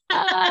altar. Oh,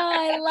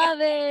 I love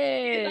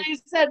it. He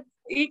said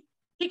he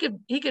could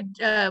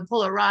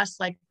pull a Ross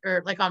like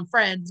on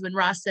Friends when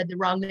Ross said the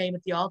wrong name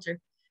at the altar.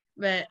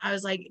 But I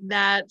was like,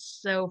 that's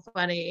so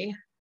funny.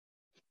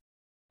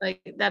 Like,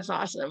 that's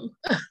awesome.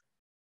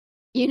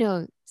 You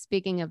know,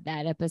 speaking of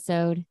that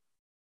episode,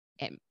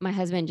 my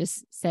husband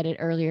just said it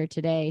earlier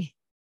today.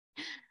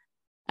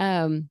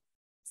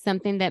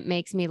 Something that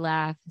makes me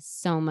laugh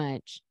so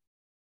much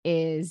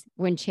is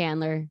when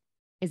Chandler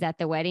is at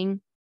the wedding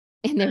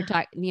and they're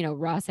talking, you know,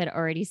 Ross had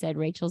already said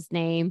Rachel's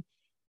name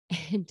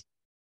and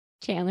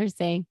Chandler's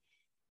saying,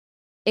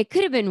 it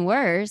could have been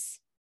worse.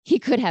 He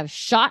could have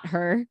shot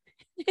her.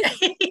 Yeah.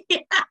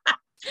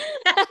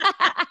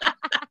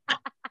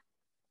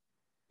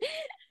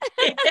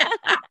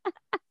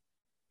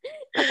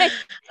 Like,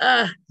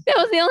 that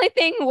was the only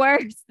thing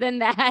worse than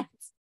that.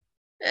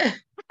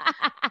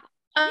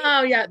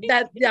 Oh yeah,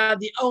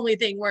 the only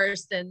thing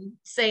worse than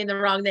saying the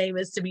wrong name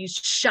is to be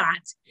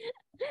shot.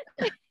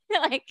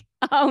 Like,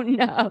 oh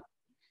no.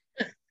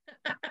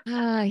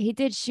 He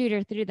did shoot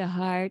her through the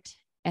heart,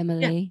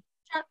 Emily.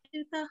 Yeah. Shot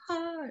through the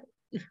heart.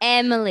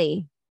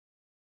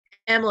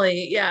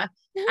 Emily, yeah.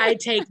 I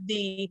take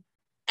the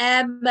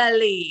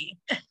Emily.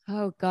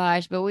 Oh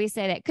gosh, but we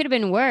say that could have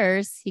been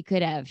worse. He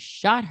could have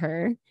shot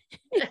her.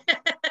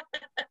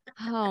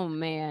 Oh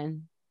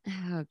man.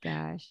 Oh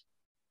gosh.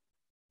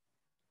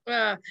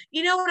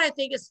 You know what I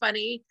think is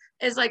funny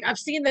is like I've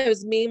seen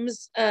those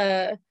memes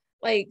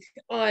like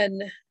on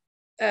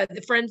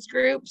the friends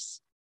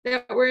groups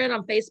that we're in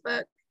on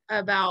Facebook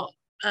about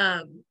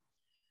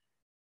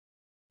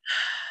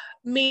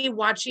me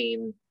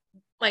watching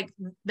like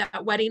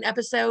that wedding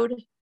episode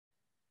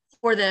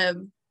for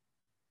the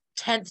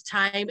 10th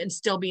time and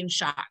still being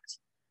shocked.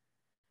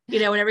 You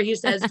know, whenever he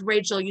says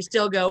Rachel, you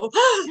still go,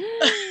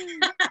 oh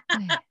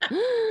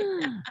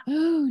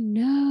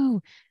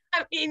no.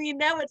 I mean, you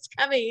know it's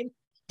coming.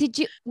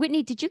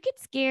 Whitney, did you get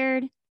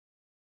scared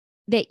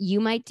that you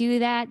might do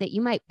that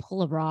you might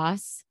pull a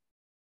Ross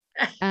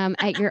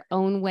at your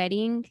own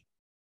wedding?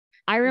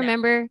 I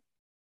remember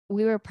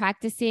we were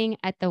practicing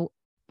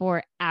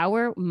for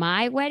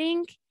my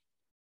wedding.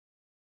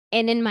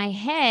 And in my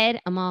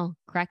head, I'm all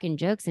cracking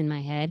jokes in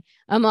my head.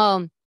 I'm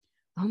all,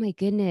 oh my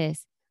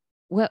goodness,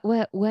 what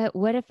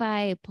if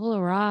I pull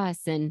a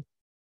Ross, and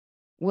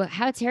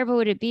how terrible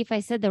would it be if I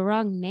said the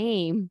wrong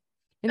name?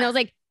 And I was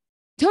like,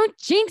 don't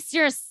jinx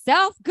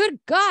yourself.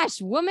 Good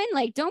gosh, woman,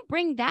 like don't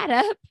bring that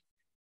up.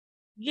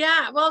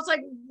 Yeah, well, it's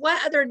like,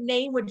 what other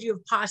name would you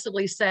have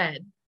possibly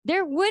said?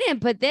 There wouldn't,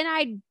 but then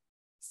I'd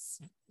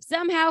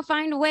somehow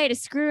find a way to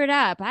screw it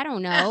up. I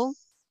don't know.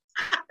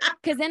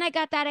 Because then I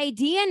got that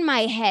idea in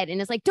my head, and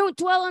it's like, don't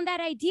dwell on that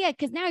idea,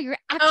 because now you're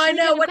actually. Oh, I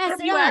know. What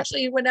if you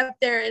actually went up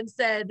there and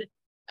said,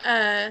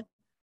 "I,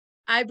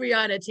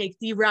 Brianna, take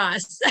the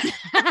Ross."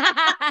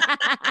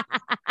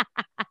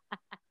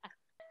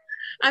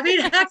 I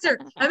mean Hector.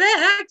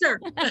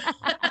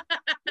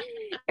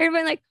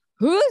 Everybody like,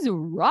 who's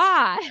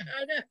Ross?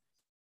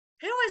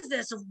 Who is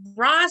this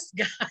Ross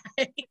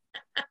guy?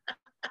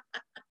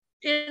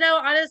 You know,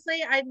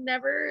 honestly, I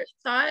never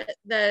thought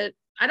that.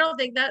 I don't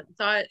think that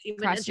thought even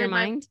crossed your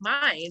mind.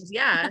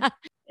 Yeah,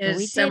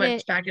 is so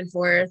much back and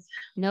forth.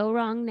 No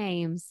wrong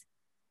names.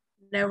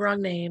 No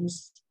wrong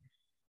names.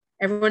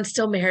 Everyone's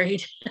still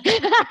married.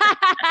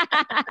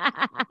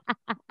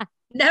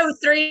 No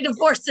 3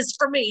 divorces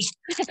for me.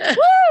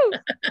 Woo!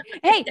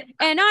 Hey,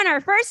 and on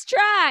our first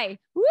try.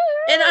 Woo!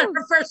 And on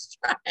our first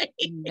try.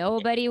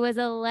 Nobody was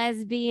a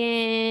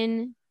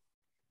lesbian.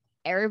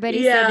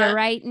 Everybody said the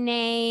right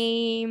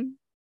name.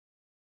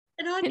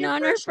 And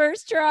on our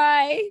first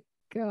try.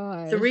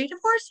 God. 3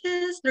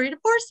 divorces.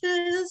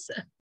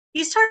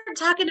 He started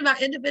talking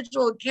about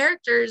individual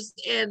characters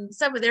and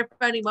some of their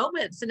funny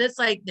moments. And it's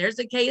like, there's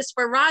a case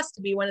for Ross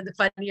to be one of the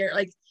funnier.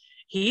 Like,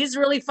 he's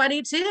really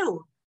funny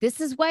too. This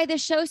is why the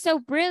show's so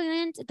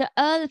brilliant.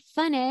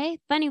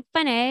 Funny.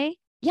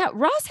 Yeah,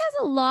 Ross has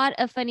a lot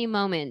of funny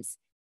moments.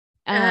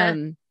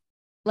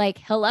 Like,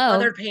 hello.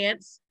 Leather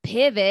pants.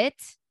 Pivot.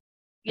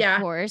 Yeah.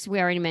 Of course, we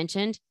already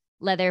mentioned.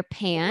 Leather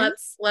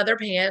pants. Leather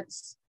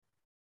pants.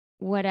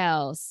 What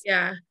else?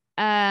 Yeah.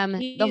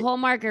 The whole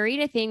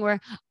margarita thing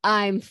where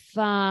I'm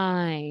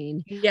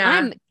fine.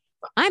 Yeah.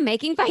 I'm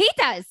making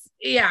fajitas.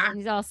 Yeah.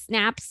 He's all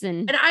snaps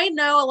and I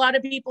know a lot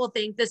of people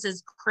think this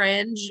is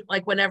cringe,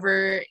 like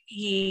whenever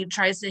he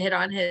tries to hit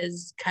on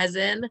his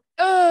cousin.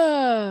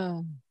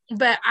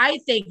 But I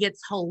think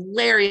it's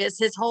hilarious.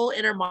 His whole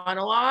inner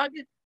monologue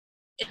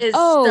is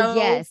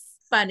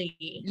funny.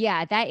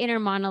 Yeah, that inner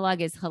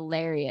monologue is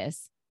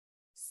hilarious.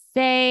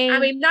 I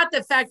mean, not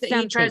the fact that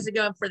he tries to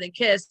go in for the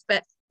kiss,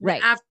 but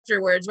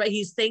afterwards, what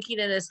he's thinking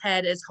in his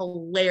head is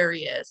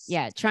hilarious.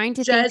 Yeah, trying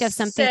to think of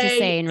something to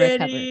say and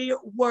recover. Any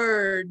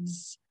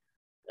words.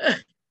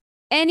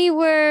 Any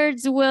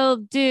words will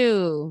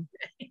do.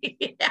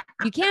 Yeah.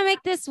 You can't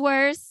make this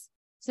worse,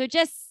 so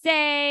just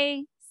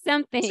say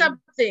something.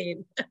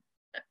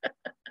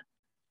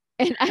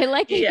 And I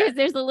like it because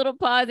there's a little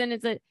pause, and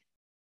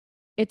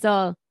it's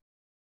all,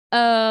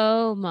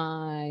 oh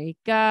my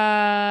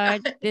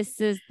God,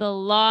 this is the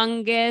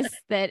longest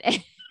that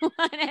anyone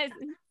has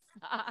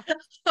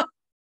saw.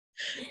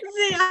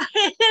 See,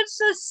 it's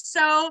just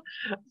so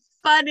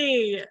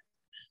funny.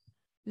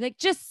 Like,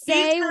 just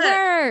say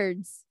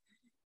words.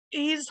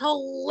 He's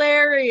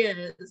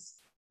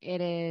hilarious. It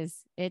is.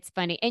 It's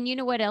funny. And you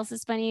know what else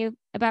is funny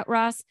about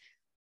Ross?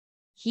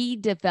 He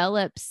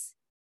develops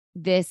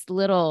this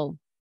little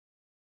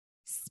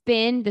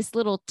spin, this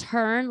little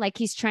turn, like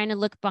he's trying to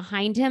look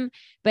behind him,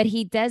 but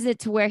he does it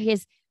to where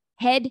his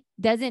head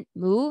doesn't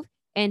move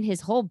and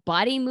his whole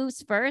body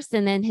moves first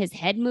and then his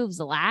head moves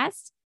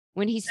last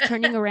when he's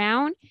turning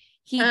around.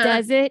 He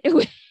does it.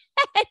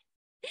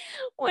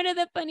 One of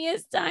the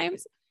funniest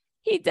times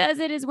he does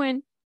it is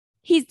when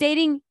he's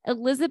dating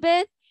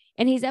Elizabeth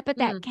and he's up at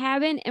that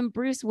cabin and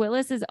Bruce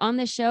Willis is on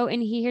the show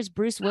and he hears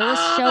Bruce Willis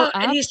show up.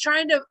 And he's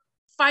trying to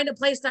find a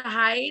place to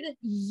hide.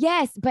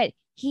 Yes, but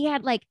he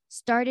had like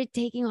started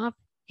taking off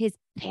his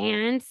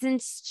pants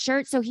and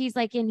shirt. So he's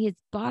like in his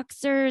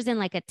boxers and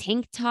like a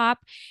tank top.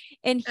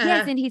 And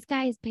he's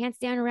got his pants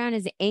down around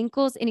his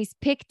ankles and he's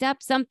picked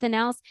up something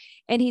else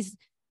and he's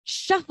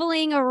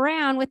shuffling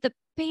around with the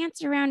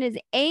pants around his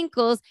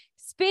ankles,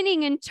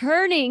 spinning and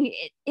turning.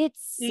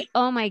 It's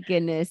oh my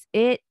goodness.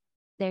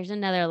 There's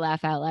another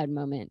laugh out loud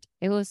moment.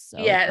 It was so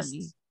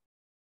funny.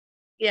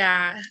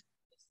 Yeah.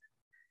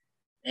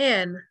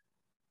 And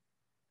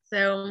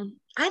so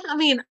I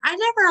mean, I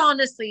never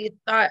honestly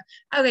thought,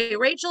 okay,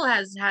 Rachel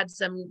has had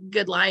some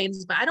good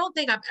lines, but I don't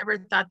think I've ever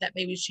thought that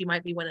maybe she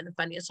might be one of the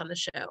funniest on the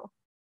show.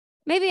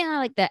 Maybe not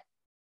like the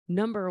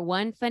number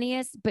one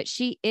funniest, but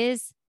she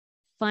is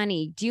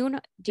funny. Do you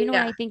know what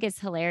I think is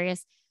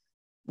hilarious?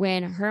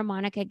 When her and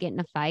Monica get in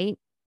a fight,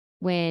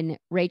 when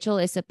Rachel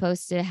is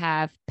supposed to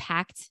have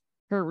packed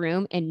her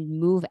room and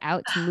move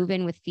out to move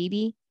in with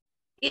Phoebe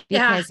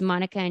because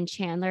Monica and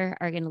Chandler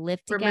are going to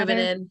live together. We're moving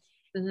in.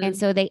 Mm-hmm. And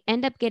so they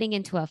end up getting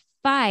into a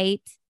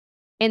fight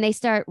and they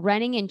start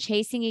running and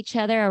chasing each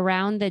other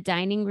around the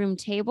dining room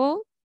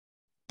table.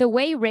 The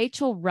way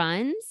Rachel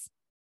runs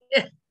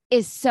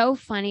is so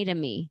funny to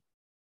me.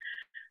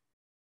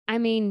 I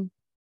mean,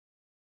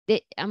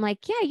 I'm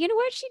like, yeah, you know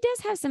what? She does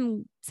have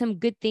some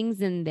good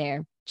things in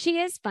there. She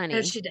is funny.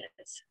 Yeah, she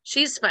does.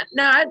 She's fun.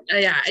 No,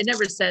 I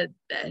never said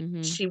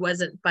that she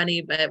wasn't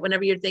funny, but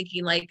whenever you're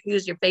thinking like,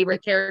 who's your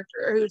favorite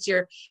character or who's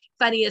your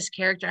funniest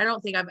character, I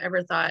don't think I've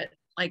ever thought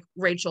like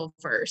Rachel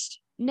first.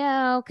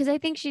 No, because I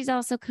think she's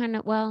also kind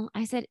of, well,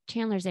 I said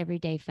Chandler's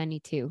everyday funny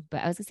too,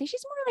 but I was gonna say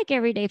she's more like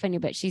everyday funny,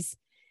 but she's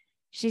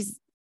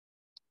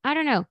I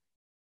don't know.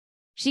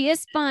 She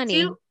is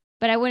funny,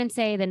 but I wouldn't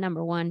say the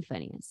number one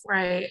funniest.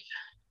 Right.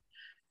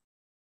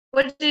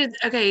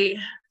 Okay,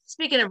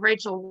 speaking of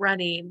Rachel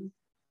running,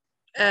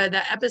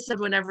 that episode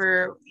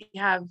whenever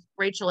you have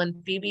Rachel and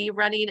Phoebe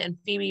running and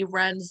Phoebe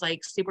runs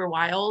like super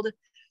wild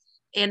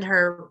and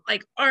her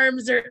like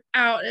arms are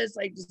out, it's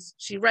like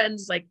she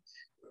runs like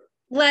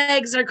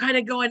legs are kind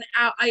of going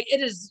out.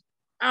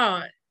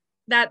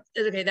 That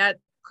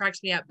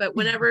cracks me up. But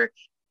whenever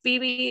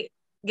Phoebe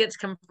gets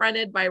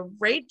confronted by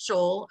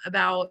Rachel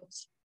about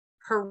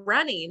her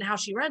running, how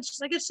she runs,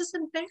 she's like, it's just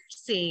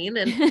embarrassing.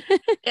 And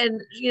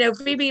and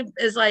Phoebe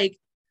is like,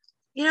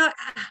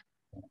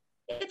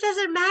 it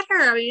doesn't matter.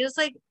 I mean, it's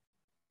like,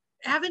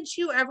 haven't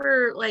you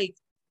ever like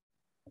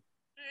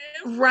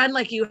run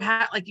like you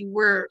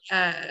were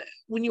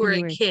when you were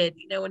a kid,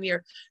 when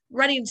you're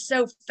running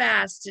so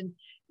fast and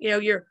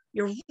you're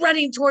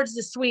running towards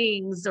the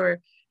swings or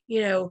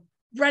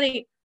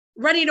running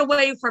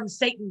away from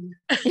Satan.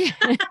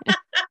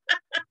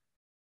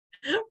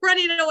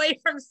 Running away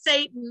from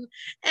Satan.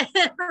 And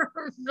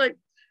like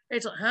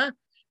Rachel,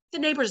 the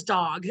neighbor's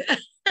dog.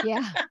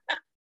 Yeah.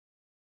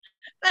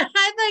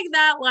 I think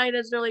that line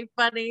is really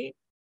funny.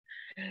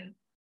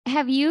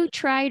 Have you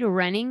tried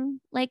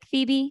running like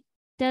Phoebe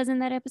does in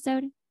that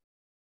episode?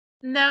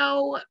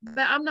 No,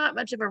 but I'm not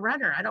much of a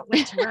runner. I don't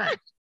like to run.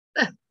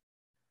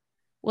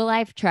 Well,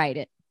 I've tried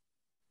it.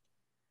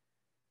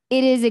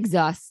 It is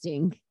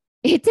exhausting.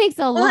 It takes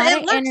a lot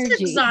of energy.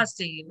 It's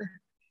exhausting.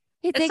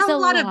 It takes takes a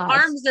lot of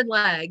arms and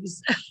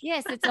legs.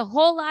 Yes, it's a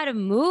whole lot of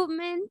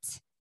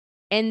movement.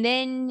 And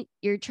then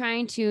you're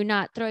trying to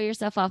not throw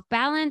yourself off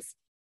balance.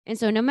 And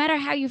so no matter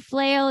how you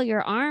flail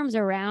your arms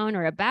around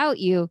or about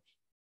you're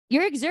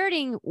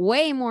exerting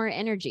way more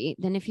energy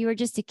than if you were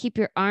just to keep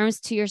your arms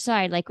to your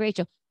side, like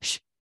Rachel. Shh,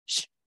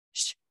 shh,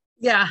 shh.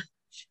 Yeah.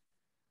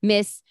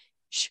 Miss.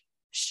 Shh,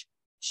 shh,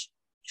 shh.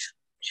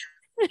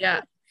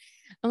 Yeah.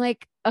 I'm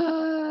like,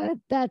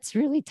 that's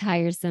really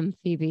tiresome,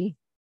 Phoebe.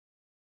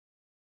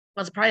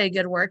 Well, it's probably a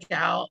good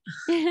workout.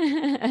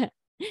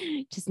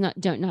 Just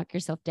don't knock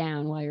yourself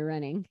down while you're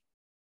running.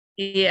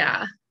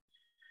 Yeah.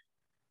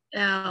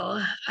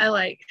 Now I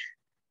like,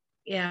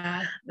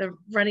 the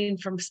running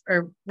towards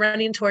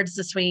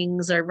the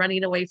swings or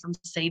running away from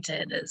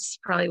Satan is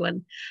probably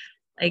one.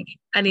 Like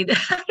I need to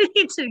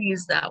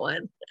use that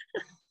one.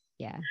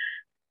 Yeah.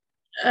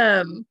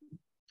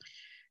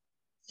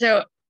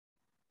 So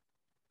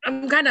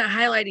I'm kind of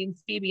highlighting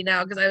Phoebe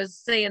now because I was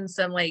saying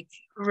some like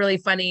really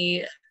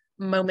funny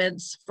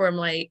moments from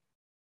like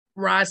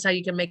Ross, how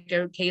you can make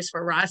a case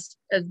for Ross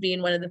as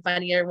being one of the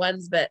funnier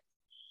ones, but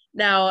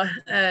now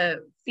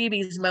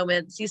Phoebe's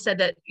moments, you said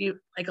that you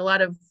like a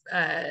lot of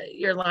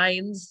your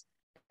lines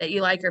that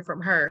you like are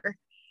from her.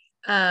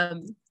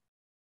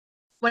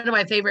 one of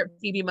my favorite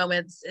Phoebe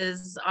moments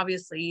is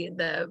obviously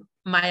the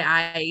my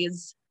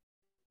eyes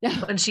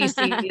when she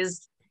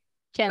sees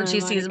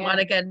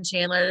Monica and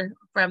Chandler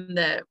from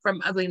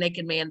Ugly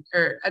Naked Man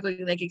or Ugly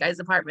Naked Guy's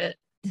apartment.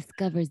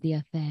 Discovers the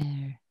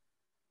affair.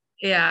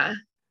 Yeah.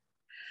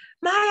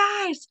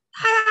 My eyes,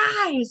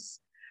 my eyes.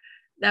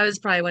 That was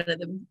probably one of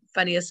the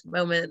funniest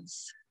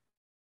moments.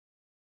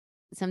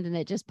 Something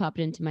that just popped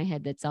into my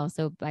head that's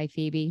also by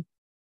Phoebe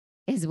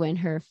is when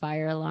her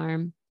fire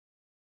alarm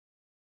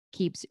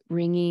keeps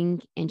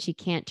ringing and she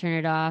can't turn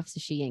it off. So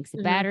she yanks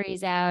the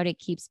batteries out. It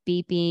keeps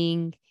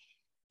beeping.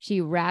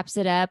 She wraps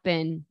it up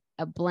in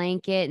a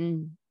blanket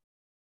and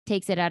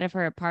takes it out of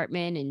her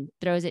apartment and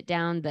throws it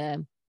down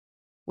the,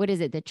 what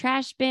is it? The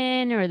trash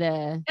bin or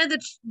the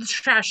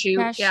trash chute.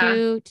 Trash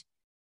chute.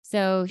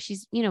 So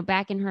she's,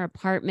 back in her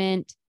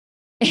apartment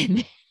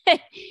and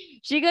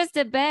she goes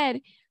to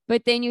bed,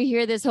 but then you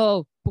hear this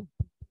whole boom,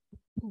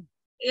 boom,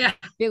 boom,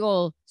 big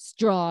old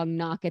strong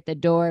knock at the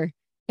door.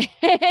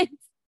 There's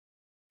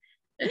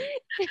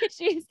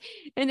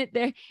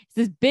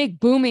this big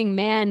booming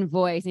man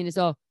voice and it's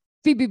all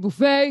Phoebe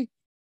Buffay.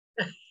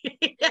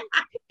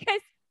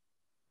 Because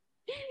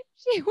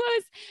she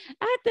was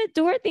at the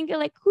door thinking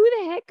like, who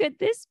the heck could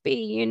this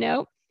be,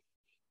 And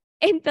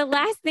the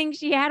last thing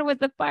she had was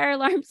the fire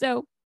alarm.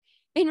 So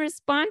in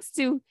response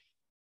to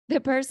the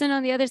person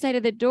on the other side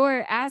of the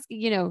door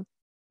asking,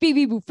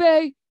 Phoebe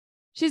Buffay,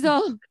 she's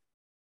all,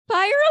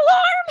 fire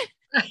alarm.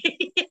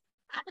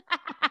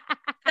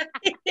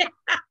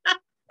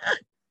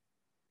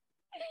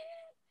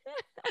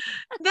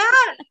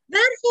 that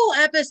whole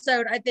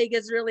episode I think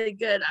is really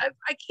good.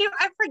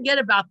 I forget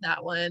about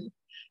that one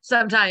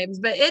sometimes,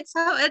 but it's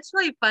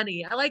really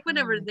funny. I like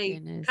whenever they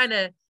kind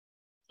of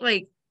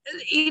like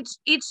each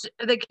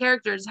of the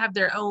characters have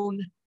their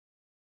own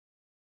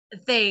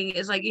thing.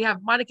 It's like you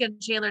have Monica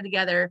and Chandler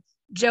together,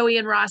 Joey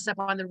and Ross up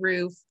on the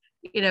roof,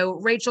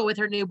 Rachel with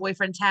her new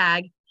boyfriend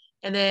Tag,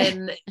 and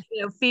then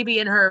Phoebe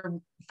and her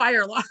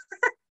fire alarm.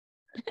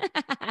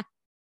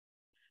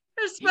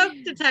 Her smoke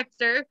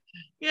detector.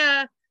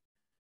 Yeah.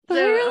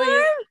 Fire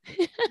alarm?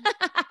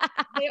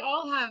 They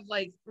all have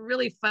like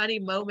really funny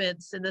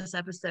moments in this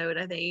episode,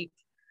 I think.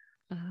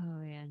 Oh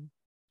man.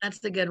 That's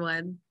the good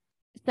one.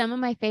 Some of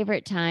my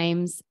favorite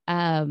times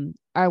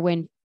are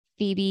when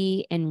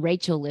Phoebe and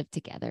Rachel live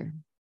together.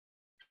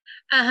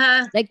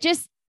 Like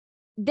just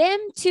them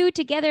two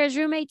together as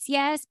roommates,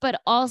 yes,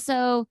 but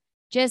also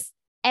just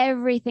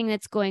everything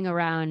that's going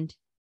around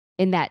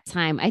in that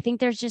time. I think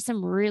there's just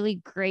some really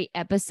great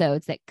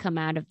episodes that come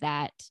out of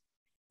that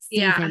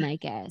season, I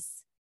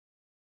guess.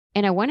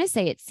 And I want to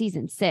say it's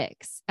season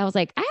 6. I was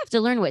like, I have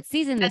to learn what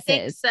season this is. I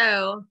think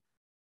so.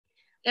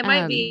 It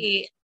might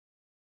be.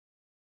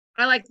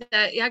 I like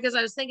that. Yeah, because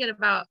I was thinking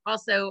about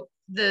also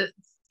the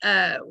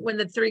when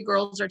the 3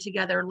 girls are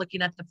together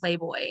looking at the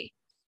Playboy.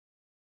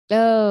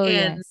 Oh,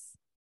 yes.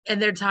 And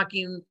they're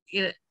talking,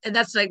 and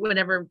that's like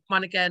whenever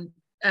Monica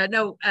and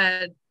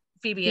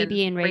Phoebe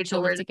and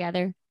Rachel were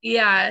together.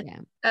 Yeah,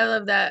 I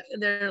love that.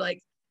 And they're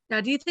like,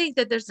 now, do you think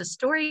that there's a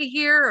story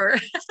here,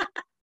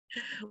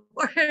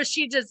 or is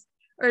she just,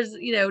 or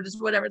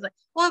just whatever? It's like,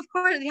 well, of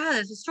course, yeah,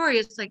 there's a story.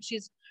 It's like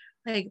she's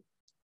like,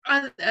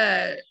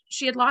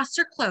 she had lost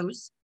her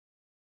clothes,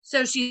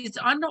 so she's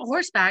on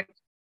horseback,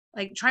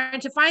 like trying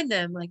to find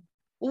them. Like,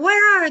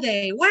 where are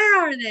they?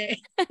 Where are they?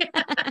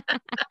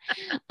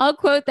 I'll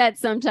quote that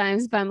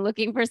sometimes if I'm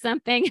looking for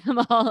something.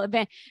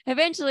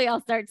 Eventually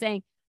I'll start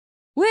saying,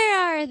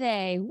 where are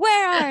they?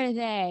 Where are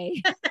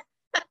they?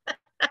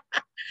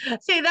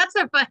 See, that's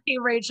a funny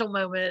Rachel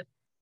moment.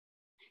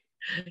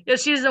 Yeah,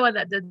 she's the one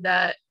that did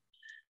that.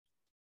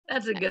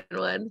 That's a good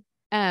one.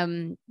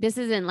 This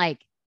isn't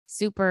like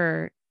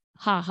super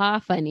ha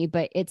funny,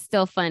 but it's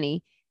still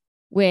funny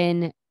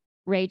when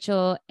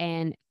Rachel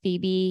and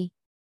Phoebe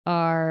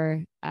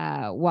are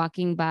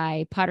walking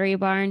by Pottery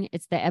Barn.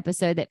 It's the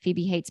episode that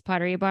Phoebe hates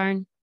Pottery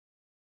Barn.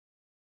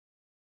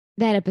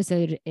 That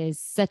episode is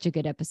such a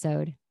good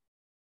episode.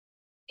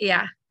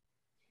 Yeah.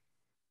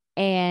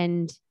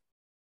 And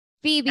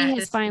Phoebe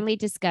has finally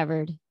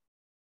discovered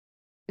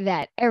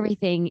that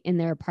everything in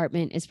their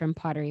apartment is from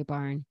Pottery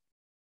Barn.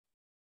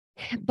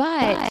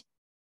 But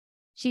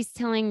she's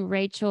telling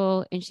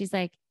Rachel, and she's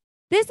like,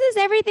 this is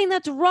everything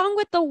that's wrong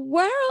with the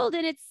world,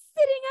 and it's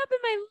sitting up in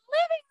my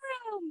living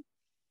room.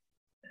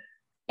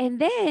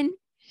 And then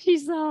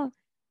she's all,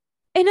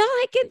 and all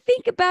I can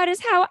think about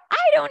is how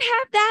I don't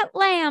have that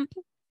lamp.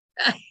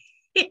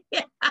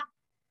 Yeah.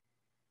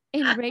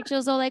 And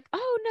Rachel's all like,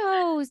 oh,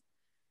 no.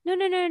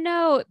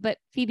 But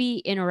Phoebe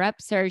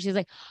interrupts her. She's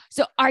like,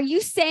 so are you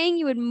saying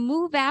you would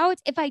move out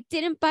if I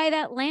didn't buy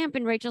that lamp?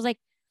 And Rachel's like,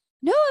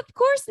 no, of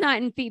course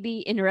not. And Phoebe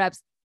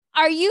interrupts,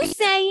 are you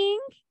saying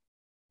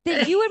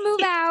that you would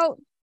move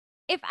out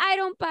if I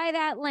don't buy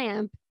that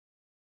lamp?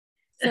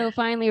 So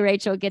finally,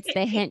 Rachel gets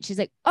the hint. She's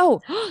like,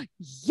 oh,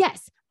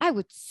 yes, I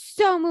would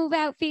so move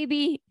out,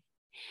 Phoebe.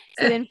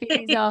 So then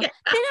Phoebe's all, then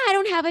I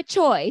don't have a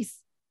choice.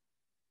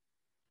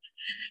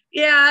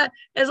 Yeah,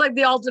 it's like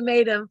the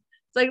ultimatum.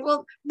 It's like,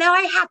 well, now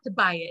I have to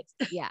buy it.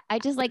 Yeah, I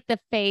just like the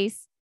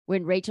face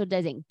when Rachel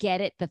doesn't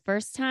get it the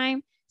first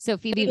time. So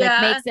Phoebe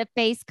Yeah. like makes a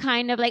face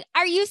kind of like,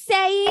 are you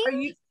saying? Are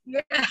you?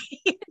 Yeah.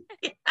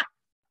 Yeah.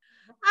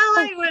 I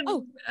like when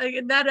like,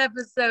 in that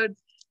episode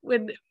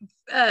when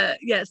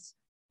yes.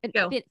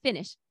 Go.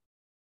 Finish.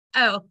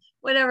 Oh,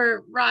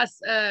 whenever Ross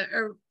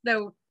or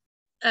no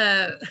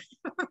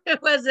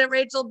was it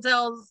Rachel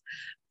tells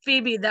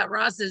Phoebe that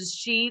Ross's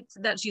sheet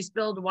that she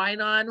spilled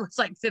wine on was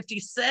like 50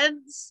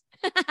 cents.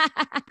 And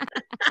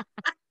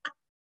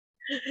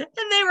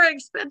they were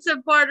expensive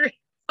Pottery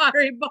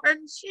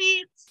Barn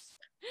sheets.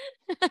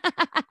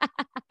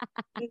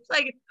 It's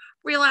like,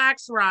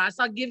 relax, Ross.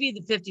 I'll give you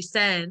the 50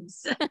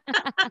 cents.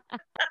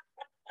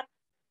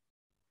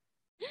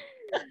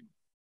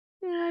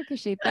 Because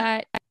she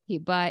thought he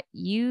bought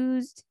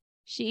used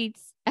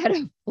sheets at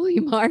a flea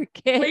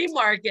market. Flea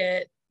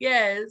market.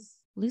 Yes.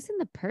 Loosen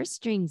the purse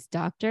strings,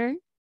 doctor.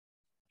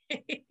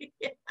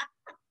 Yeah.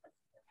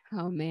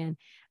 Oh, man.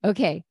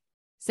 Okay.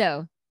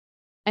 So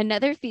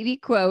another Phoebe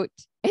quote,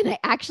 and I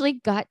actually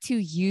got to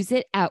use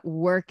it at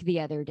work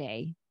the other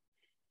day.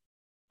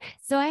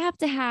 So I have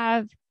to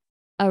have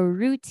a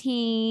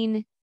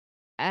routine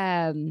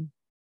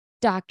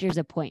doctor's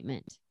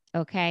appointment.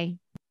 Okay.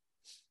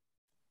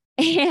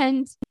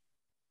 And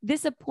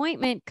this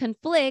appointment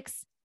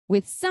conflicts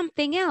with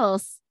something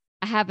else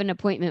I have an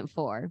appointment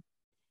for.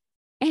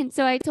 And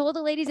so I told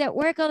the ladies at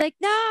work, I'm like,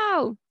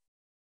 no,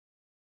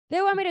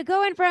 they want me to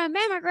go in for a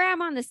mammogram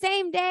on the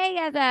same day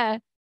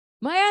as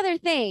my other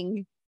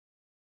thing.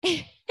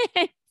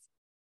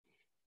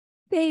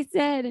 They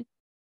said,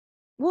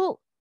 well,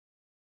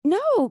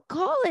 no,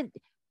 call and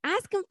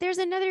ask them if there's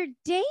another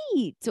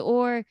date,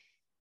 or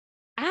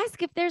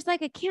ask if there's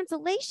like a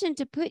cancellation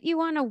to put you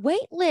on a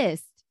wait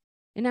list.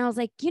 And I was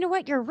like, you know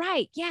what? You're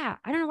right. Yeah.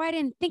 I don't know why I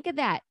didn't think of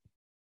that.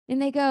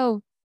 And they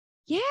go,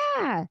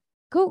 yeah,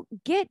 go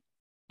get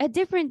a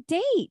different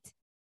date.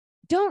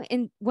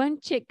 And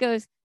one chick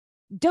goes,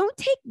 don't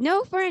take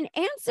no for an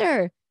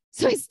answer.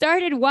 So I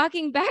started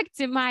walking back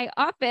to my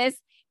office,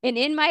 and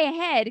in my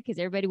head, because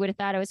everybody would have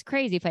thought I was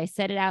crazy if I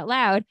said it out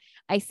loud,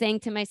 I sang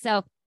to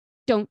myself,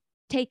 don't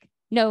take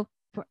no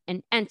for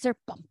an answer.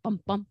 Bum,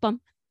 bum, bum,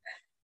 bum.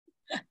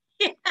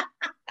 Yeah.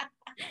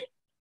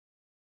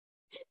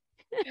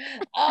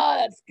 Oh,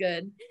 that's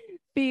good.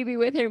 Phoebe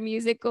with her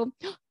musical,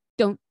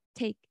 don't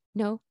take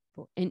no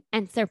for an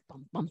answer.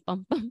 Bum, bum,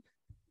 bum, bum.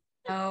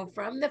 Oh,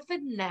 from the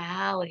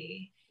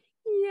finale.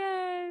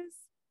 Yes.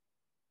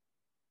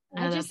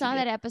 Oh, I just saw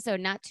that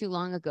episode not too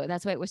long ago.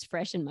 That's why it was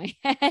fresh in my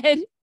head.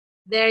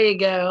 There you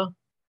go.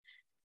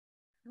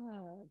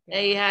 Oh,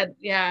 They had,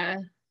 yeah.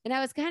 And I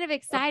was kind of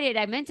excited.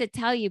 I meant to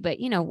tell you, but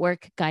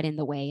work got in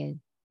the way and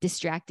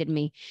distracted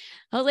me.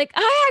 I was like,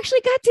 I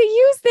actually got to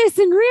use this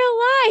in real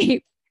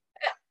life.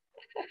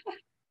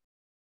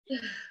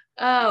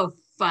 Oh,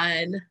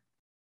 fun.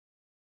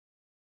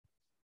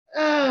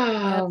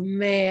 Oh,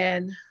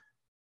 man.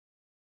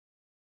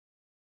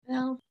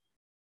 Well,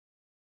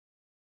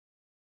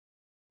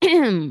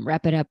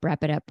 wrap it up.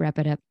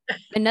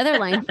 Another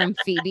line from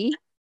Phoebe.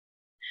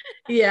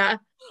 Yeah.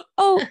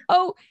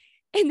 Oh.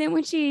 And then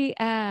when she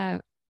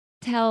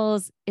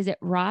tells, is it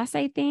Ross,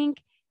 I think?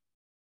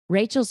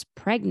 Rachel's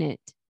pregnant.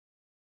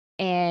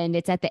 And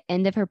it's at the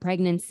end of her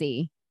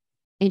pregnancy.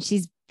 And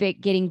she's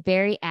getting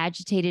very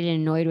agitated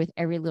and annoyed with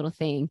every little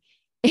thing.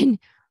 And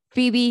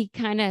Phoebe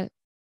kind of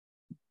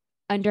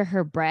under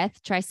her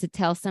breath tries to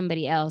tell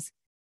somebody else,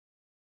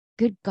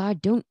 good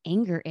God, don't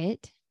anger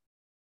it.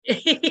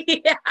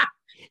 Yeah.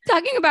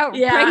 Talking about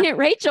pregnant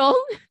Rachel.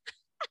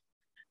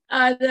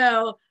 I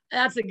know.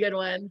 That's a good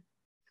one.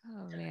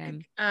 Oh,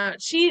 man.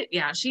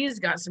 She's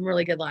got some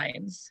really good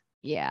lines.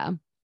 Yeah.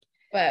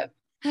 But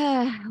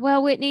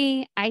well,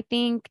 Whitney, I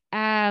think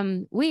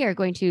we are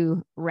going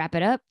to wrap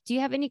it up. Do you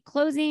have any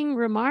closing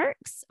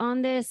remarks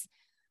on this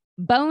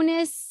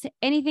bonus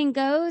anything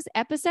goes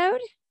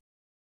episode?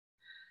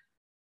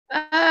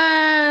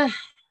 Yeah,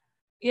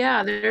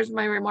 there's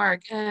my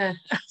remark.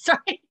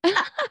 Sorry.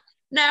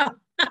 No.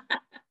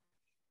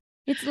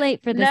 It's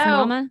late for this,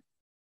 Mama.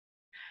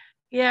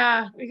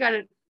 Yeah,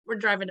 we're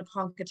driving to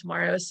Ponca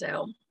tomorrow,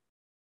 so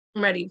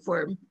I'm ready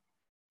for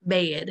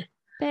bed.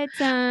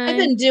 Bedtime. I've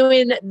been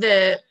telling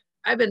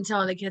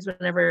the kids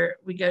whenever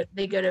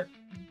they go to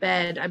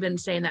bed, I've been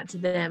saying that to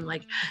them,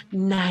 like,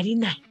 nighty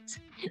night.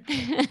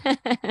 We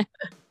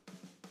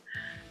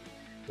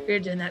were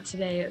doing that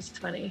today. It was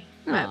funny.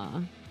 But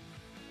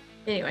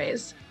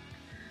anyways,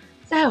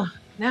 so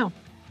no. All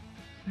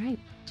right,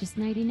 just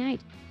nighty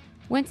night.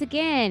 Once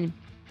again,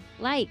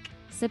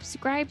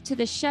 subscribe to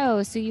the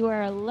show so you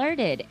are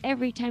alerted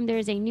every time there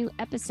is a new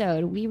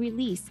episode. We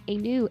release a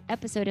new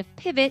episode of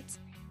Pivot,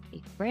 a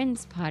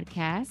Friends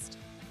podcast,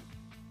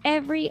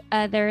 every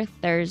other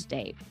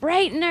Thursday,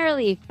 bright and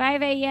early,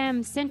 5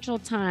 a.m. Central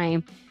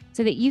Time,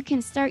 so that you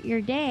can start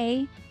your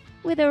day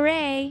with a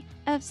ray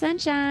of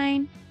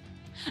sunshine.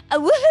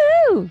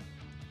 Woohoo!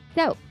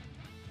 So,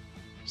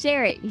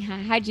 share it.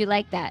 How'd you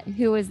like that?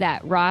 Who was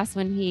that? Ross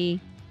when he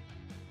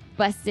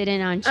busted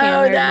in on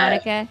Chandler and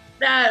Monica?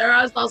 Or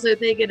I was also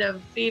thinking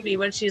of Phoebe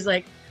when she's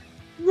like,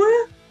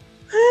 woohoo!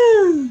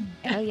 Oh,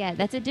 yeah,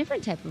 that's a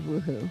different type of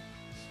woohoo.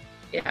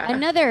 Yeah.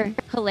 Another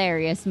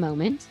hilarious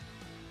moment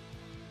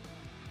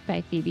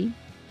by Phoebe.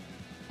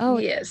 Oh,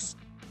 yes.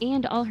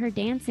 And all her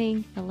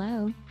dancing.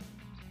 Hello.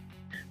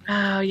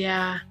 Oh,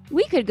 yeah.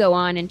 We could go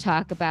on and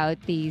talk about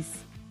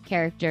these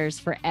characters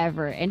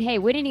forever. And hey,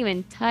 we didn't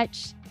even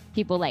touch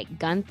people like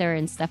Gunther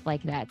and stuff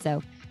like that.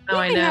 So we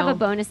might have a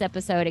bonus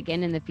episode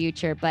again in the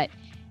future. But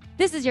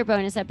this is your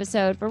bonus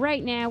episode for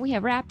right now. We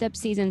have wrapped up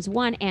seasons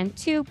 1 and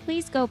 2.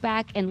 Please go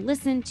back and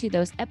listen to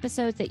those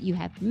episodes that you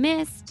have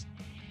missed.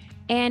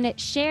 And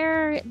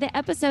share the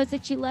episodes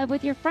that you love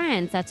with your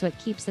friends. That's what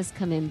keeps us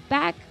coming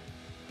back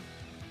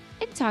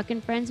and talking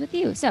friends with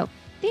you. So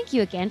thank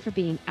you again for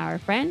being our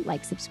friend.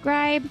 Like,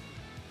 subscribe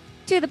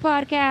to the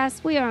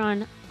podcast. We are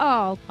on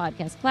all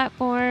podcast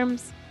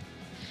platforms.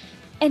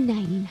 And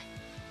 99.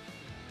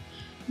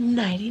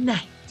 99.